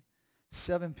healing.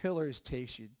 7 pillars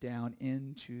takes you down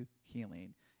into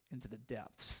healing, into the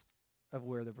depths of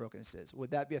where the brokenness is.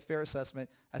 Would that be a fair assessment?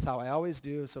 That's how I always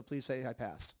do, so please say I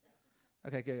passed.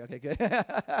 Okay, good.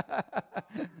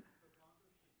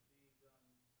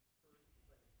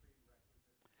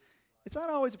 It's not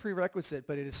always a prerequisite,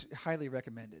 but it is highly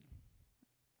recommended.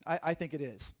 I think it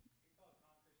is.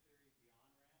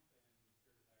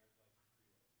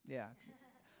 Yeah.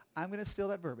 I'm going to steal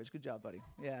that verbiage. Good job, buddy.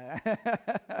 Yeah.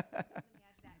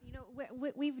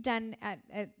 What we've done at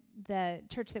the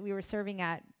church that we were serving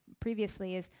at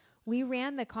previously is we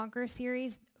ran the Conquer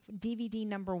series DVD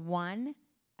number 1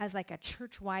 as like a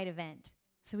church-wide event.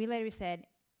 So we literally said,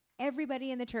 everybody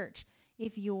in the church,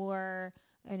 if you're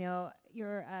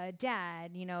a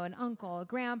dad, an uncle, a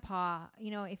grandpa,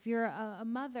 if you're a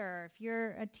mother, if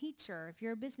you're a teacher, if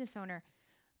you're a business owner,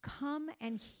 come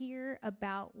and hear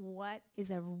about what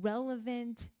is a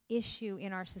relevant issue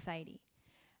in our society.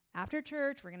 After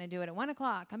church, we're going to do it at 1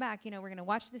 o'clock. Come back, we're going to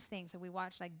watch this thing. So we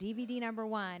watched like DVD number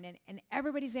 1 and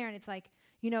everybody's there. And it's like,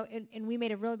 and we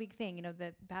made a really big thing.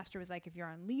 The pastor was like, if you're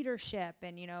on leadership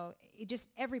and, just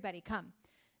everybody come.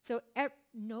 So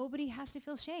nobody has to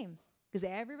feel shame because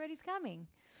everybody's coming.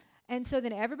 And so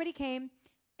then everybody came.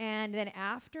 And then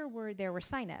afterward, there were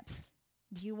signups.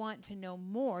 Do you want to know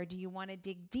more? Do you want to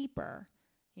dig deeper?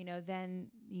 Then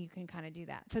you can kind of do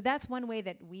that. So that's one way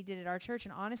that we did at our church.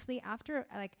 And honestly, after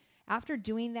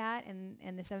doing that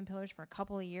and the 7 pillars for a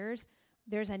couple of years,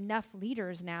 there's enough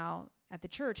leaders now at the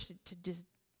church to just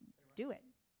do it.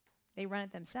 They run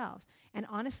it themselves. And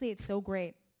honestly, it's so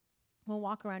great. We'll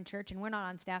walk around church, and we're not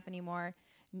on staff anymore.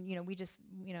 We just,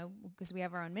 because we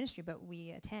have our own ministry, but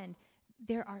we attend.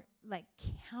 There are like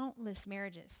countless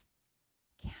marriages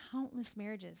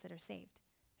that are saved.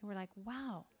 And we're like,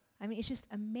 wow. I mean, it's just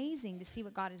amazing to see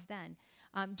what God has done.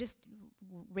 Just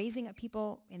raising up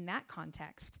people in that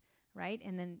context, right?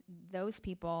 And then those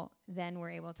people then were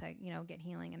able to, get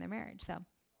healing in their marriage. So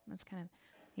that's kind of,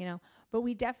 but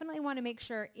we definitely want to make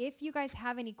sure if you guys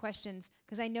have any questions,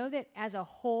 because I know that as a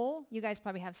whole, you guys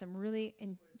probably have some really,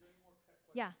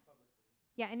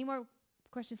 any more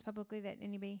questions publicly that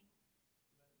anybody?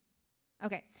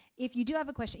 Okay. If you do have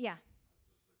a question, yeah.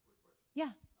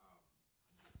 Yeah.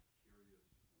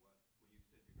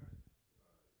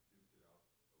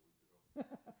 You're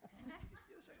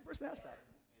the second person to ask that.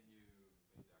 And you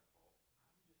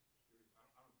made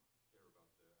that call. I'm just curious.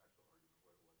 I don't care about the actual argument,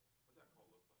 what it was. What that call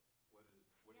looked like. What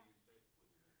do you say when you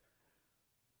make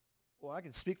that call? Well, I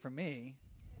can speak for me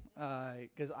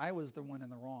because I was the one in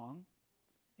the wrong.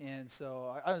 And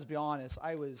so I'll just be honest.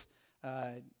 I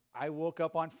woke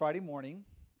up on Friday morning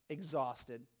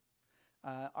exhausted.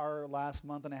 Our last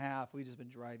month and a half, we've just been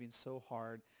driving so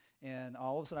hard. And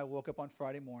all of a sudden I woke up on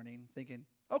Friday morning thinking,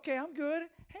 Okay, I'm good.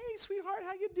 Hey, sweetheart,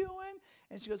 how you doing?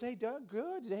 And she goes, hey, Doug,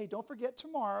 good. Hey, don't forget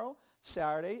tomorrow,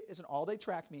 Saturday, is an all-day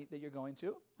track meet that you're going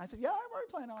to. I said, yeah, I'm already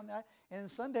planning on that. And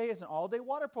Sunday is an all-day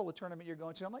water polo tournament you're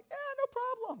going to. I'm like, yeah, no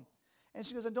problem. And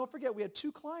she goes, and don't forget, we had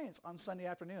 2 clients on Sunday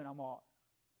afternoon. I'm all,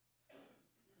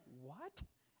 what?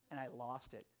 And I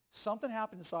lost it. Something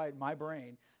happened inside my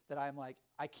brain that I'm like,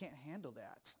 I can't handle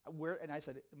that. And I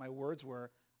said, my words were,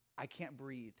 I can't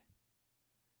breathe.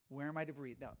 Where am I to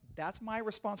breathe? Now, that's my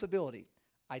responsibility.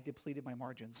 I depleted my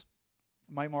margins.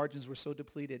 My margins were so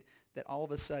depleted that all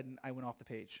of a sudden I went off the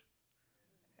page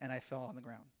and I fell on the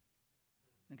ground.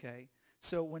 Okay?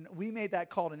 So when we made that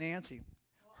call to Nancy,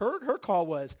 her call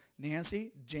was,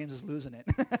 Nancy, James is losing it.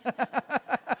 I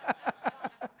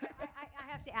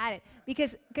have to add it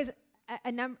because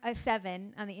a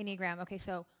 7 on the Enneagram. Okay,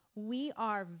 so we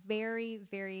are very,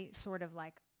 very sort of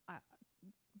like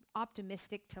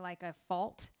optimistic to like a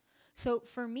fault. So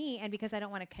for me, and because I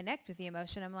don't want to connect with the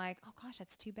emotion, I'm like, oh gosh,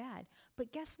 that's too bad.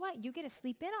 But guess what? You get to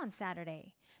sleep in on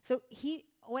Saturday. So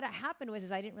what happened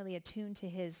was I didn't really attune to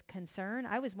his concern.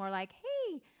 I was more like,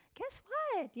 hey, guess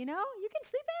what? You can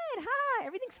sleep in. Ha,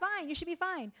 everything's fine. You should be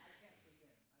fine.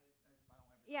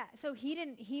 Yeah, so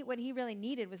what he really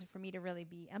needed was for me to really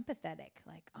be empathetic.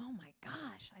 Like, oh my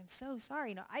gosh, I'm so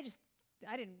sorry. I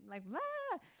didn't like,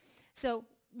 ah. So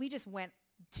we just went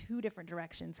 2 different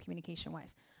directions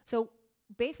communication-wise. So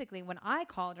basically when I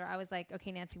called her, I was like,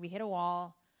 okay, Nancy, we hit a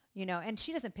wall, and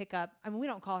she doesn't pick up. I mean, we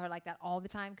don't call her like that all the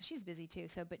time because she's busy too.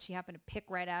 But she happened to pick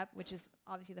right up, which is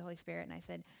obviously the Holy Spirit. And I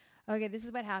said, okay, this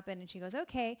is what happened. And she goes,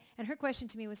 okay. And her question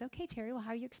to me was, okay, Terry, well,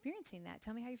 how are you experiencing that?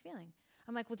 Tell me how you're feeling.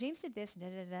 I'm like, well, James did this and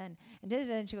da-da-da and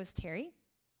da-da-da. And she goes, Terry,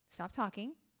 stop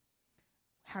talking.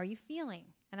 How are you feeling?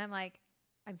 And I'm like,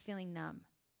 I'm feeling numb.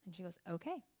 And she goes,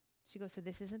 okay. She goes, so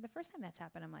this isn't the first time that's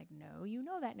happened. I'm like, no, you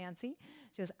know that, Nancy.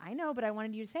 She goes, I know, but I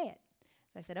wanted you to say it.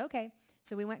 So I said, okay.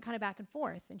 So we went kind of back and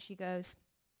forth. And she goes,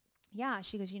 yeah.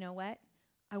 She goes, you know what?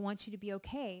 I want you to be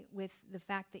okay with the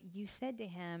fact that you said to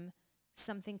him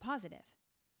something positive.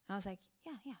 And I was like,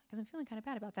 yeah, because I'm feeling kind of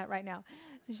bad about that right now.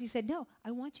 So she said, no,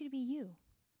 I want you to be you.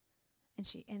 And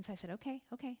so I said, okay.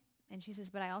 And she says,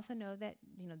 but I also know that,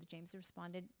 that James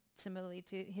responded similarly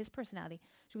to his personality.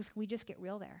 She goes, can we just get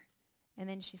real there? And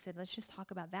then she said, let's just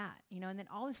talk about that, And then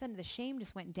all of a sudden the shame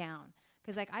just went down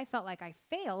because I felt like I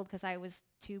failed because I was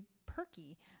too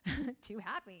perky, too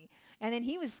happy. And then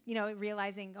he was,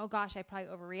 realizing, oh gosh, I probably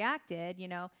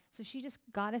overreacted, So she just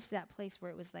got us to that place where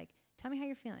it was like, tell me how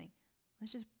you're feeling.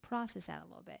 Let's just process that a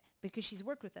little bit because she's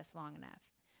worked with us long enough.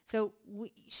 So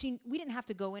we didn't have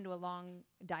to go into a long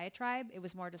diatribe. It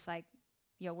was more just like,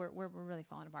 we're really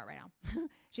falling apart right now.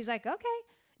 She's like, okay.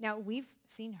 Now we've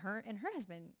seen her and her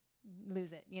husband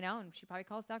lose it, and she probably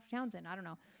calls Dr. Townsend. I don't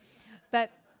know.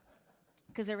 But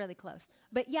because they're really close.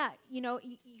 But yeah, you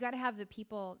got to have the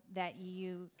people that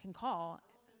you can call.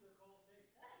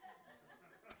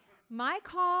 My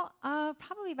call,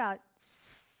 probably about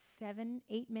 7,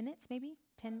 8 minutes, maybe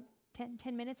 10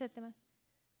 minutes at the most.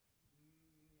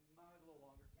 Mine was a little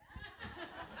longer.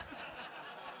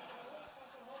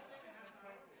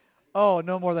 Oh,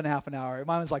 no more than half an hour.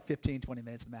 Mine was like 15, 20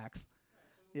 minutes max.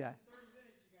 Yeah.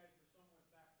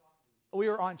 We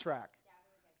were on track.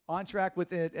 On track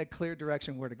with it, a clear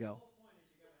direction where to go.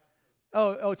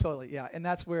 Oh, totally, yeah. And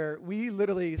that's where we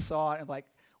literally saw it and like,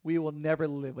 we will never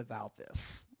live without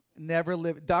this. Never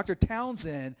live. Dr.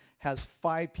 Townsend has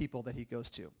 5 people that he goes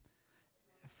to.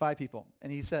 5 people. And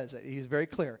he says that he's very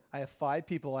clear. I have 5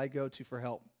 people I go to for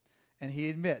help. And he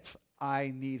admits,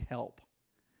 I need help.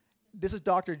 This is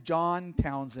Dr. John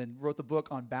Townsend, wrote the book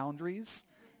on boundaries.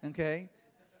 Okay?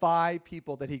 5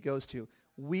 people that he goes to.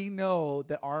 We know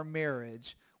that our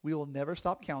marriage, we will never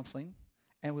stop counseling,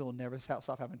 and we will never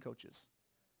stop having coaches.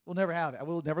 We'll never have it.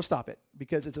 We'll never stop it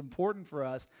because it's important for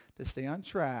us to stay on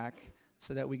track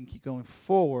so that we can keep going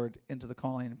forward into the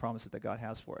calling and promises that God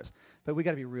has for us. But we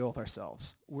got to be real with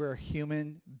ourselves. We're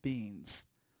human beings.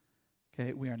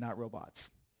 Okay? We are not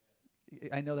robots.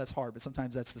 I know that's hard, but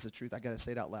sometimes that's the truth. I got to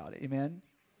say it out loud. Amen?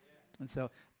 And so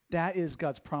that is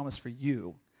God's promise for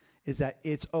you, is that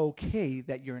it's okay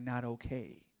that you're not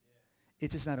okay.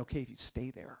 It's just not okay if you stay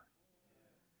there.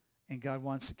 And God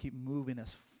wants to keep moving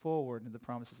us forward into the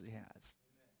promises he has.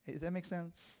 Does that make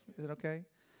sense? Is it okay?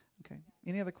 Okay.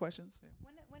 Any other questions? Yeah.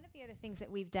 One of the other things that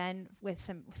we've done with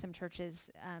some churches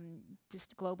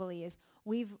just globally is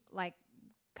we've like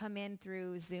come in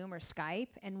through Zoom or Skype,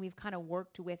 and we've kind of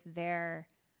worked with their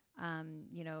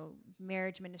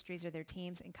marriage ministries or their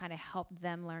teams and kind of helped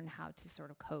them learn how to sort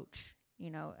of coach,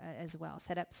 as well,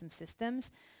 set up some systems.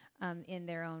 in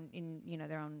their own,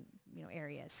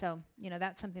 areas. So,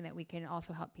 that's something that we can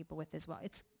also help people with as well.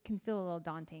 It can feel a little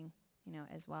daunting,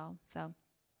 as well. So,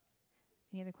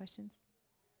 any other questions?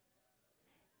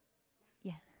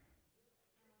 Yeah.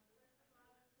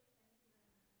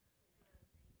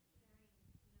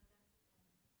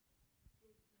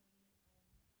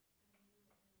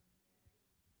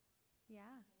 Yeah.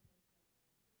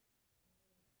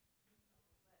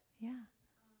 Yeah.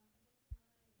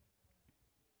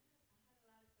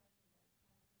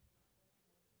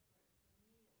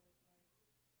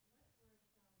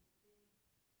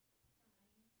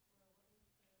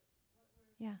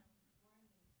 Yeah.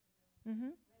 Mm-hmm.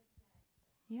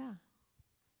 Yeah.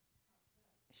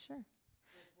 Sure.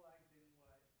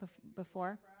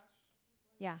 Before?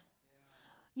 Yeah.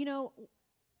 You know,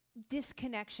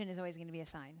 disconnection is always going to be a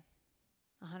sign.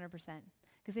 100%.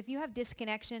 Because if you have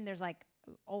disconnection, there's like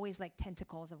always like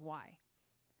tentacles of why.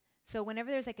 So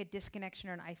whenever there's like a disconnection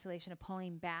or an isolation, a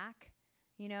pulling back,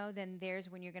 then there's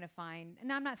when you're going to find,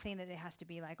 and I'm not saying that it has to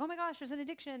be like, oh my gosh, there's an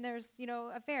addiction, there's,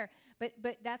 affair, but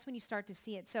that's when you start to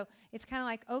see it. So it's kind of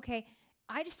like, okay,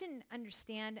 I just didn't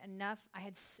understand enough.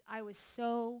 I was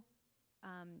so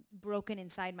broken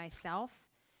inside myself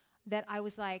that I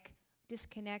was like,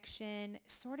 disconnection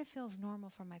sort of feels normal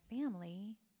for my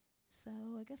family, so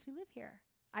I guess we live here.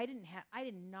 I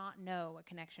did not know what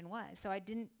connection was, so I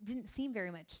didn't seem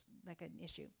very much like an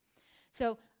issue.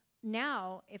 So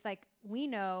now, if like we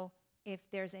know if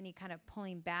there's any kind of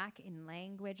pulling back in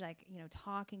language, like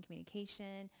talking,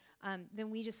 communication, then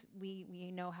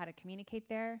we know how to communicate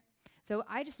there. So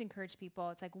I just encourage people.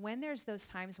 It's like when there's those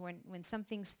times when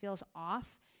something feels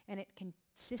off and it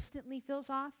consistently feels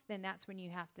off, then that's when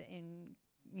you have to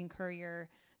incur your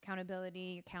accountability,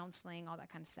 your counseling, all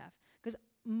that kind of stuff. Because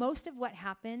most of what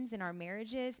happens in our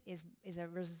marriages is a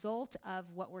result of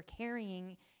what we're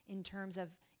carrying in terms of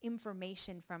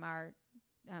information from our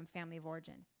family of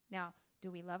origin. Now, do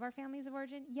we love our families of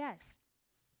origin? Yes.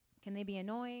 Can they be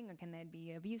annoying, or can they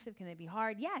be abusive? Can they be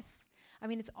hard? Yes. I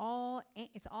mean, it's all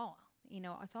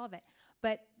of it.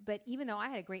 But even though I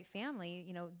had a great family,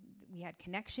 we had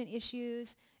connection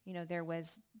issues, there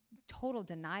was total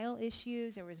denial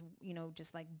issues, there was,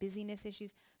 just like busyness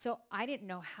issues. So I didn't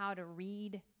know how to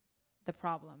read the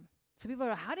problem. So people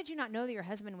go, how did you not know that your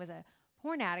husband was a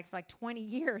porn addict for like 20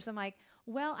 years? I'm like,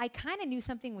 well, I kind of knew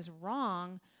something was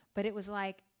wrong, but it was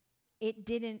like,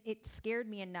 it scared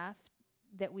me enough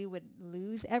that we would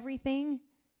lose everything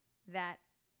that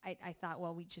I thought,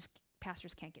 well,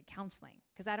 pastors can't get counseling.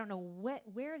 Because I don't know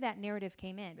where that narrative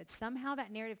came in, but somehow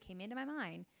that narrative came into my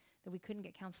mind that we couldn't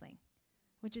get counseling,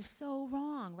 which is so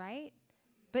wrong, right?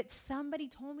 But somebody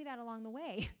told me that along the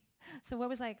way. So I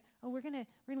was like, oh, we're gonna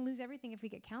lose everything if we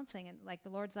get counseling. And like the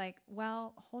Lord's like,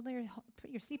 well,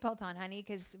 put your seatbelt on, honey,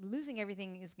 because losing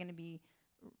everything is going to be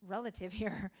relative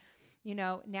here.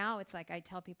 Now it's like I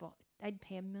tell people I'd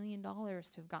pay $1 million to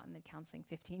have gotten the counseling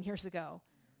 15 years ago,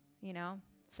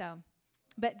 So,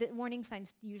 but the warning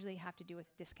signs usually have to do with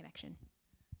disconnection.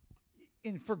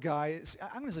 And for guys,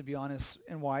 I'm going to be honest,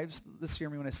 and wives, let's hear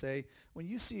me when I say, when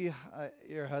you see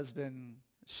your husband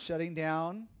shutting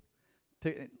down,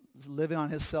 living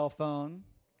on his cell phone,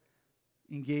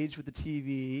 engaged with the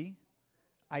TV,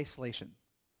 isolation.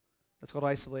 That's called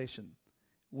isolation.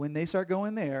 When they start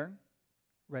going there,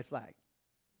 red flag.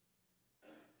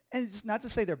 And it's not to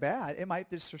say they're bad.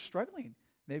 They're struggling.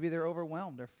 Maybe they're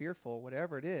overwhelmed, they're fearful,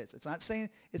 whatever it is. It's not saying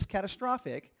it's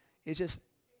catastrophic. It's just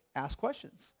ask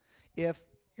questions. If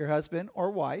your husband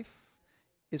or wife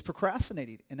is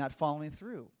procrastinating and not following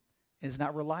through, is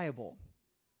not reliable,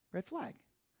 red flag.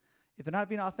 If they're not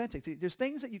being authentic, see, there's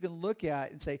things that you can look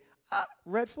at and say,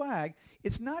 red flag.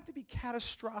 It's not to be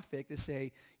catastrophic to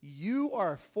say you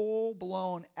are a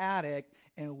full-blown addict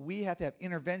and we have to have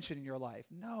intervention in your life.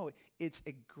 No, it's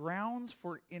a grounds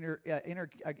for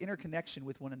interconnection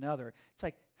with one another. It's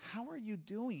like, how are you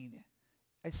doing?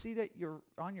 I see that you're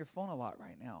on your phone a lot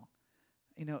right now.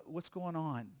 What's going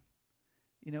on?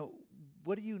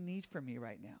 What do you need from me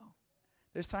right now?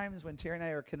 There's times when Terry and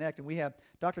I are connected, and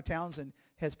Dr. Townsend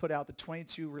has put out the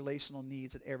 22 relational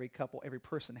needs that every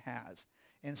person has.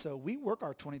 And so we work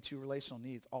our 22 relational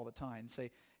needs all the time.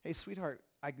 Say, hey, sweetheart,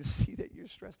 I can see that you're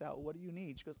stressed out. What do you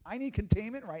need? She goes, I need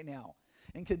containment right now.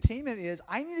 And containment is,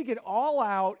 I need to get all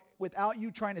out without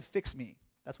you trying to fix me.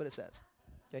 That's what it says.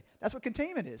 Okay? That's what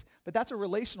containment is. But that's a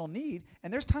relational need.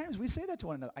 And there's times we say that to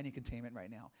one another, I need containment right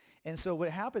now. And so what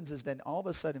happens is then all of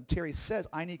a sudden Terry says,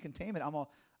 I need containment. I'm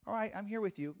all right, I'm here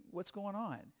with you. What's going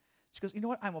on? She goes, you know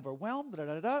what? I'm overwhelmed.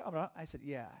 I said,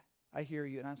 yeah, I hear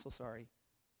you, and I'm so sorry.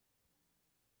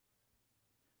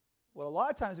 What a lot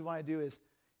of times we want to do is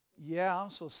Yeah, I'm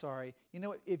so sorry. You know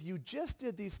what? If you just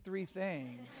did these 3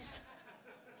 things,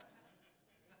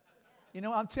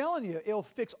 I'm telling you, it'll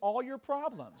fix all your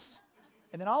problems.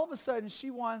 And then all of a sudden, she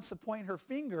wants to point her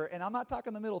finger, and I'm not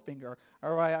talking the middle finger.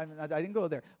 All right, I didn't go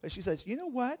there. But she says, you know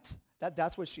what?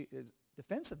 That's what she is,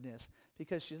 defensiveness,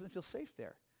 because she doesn't feel safe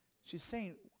there. She's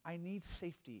saying, I need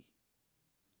safety.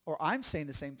 Or I'm saying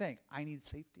the same thing. I need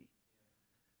safety.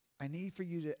 I need for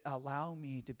you to allow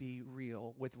me to be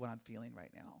real with what I'm feeling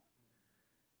right now.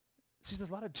 See, there's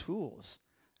a lot of tools.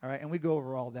 All right, and we go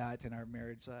over all that in our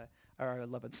marriage, our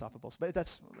Love Unstoppables. But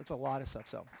that's a lot of stuff.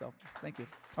 So thank you.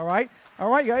 All right,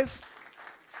 guys.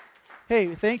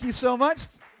 Hey, thank you so much.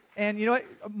 And you know what?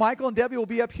 Michael and Debbie will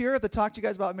be up here to talk to you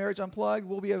guys about Marriage Unplugged.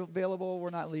 We'll be available.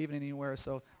 We're not leaving anywhere.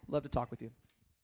 So love to talk with you.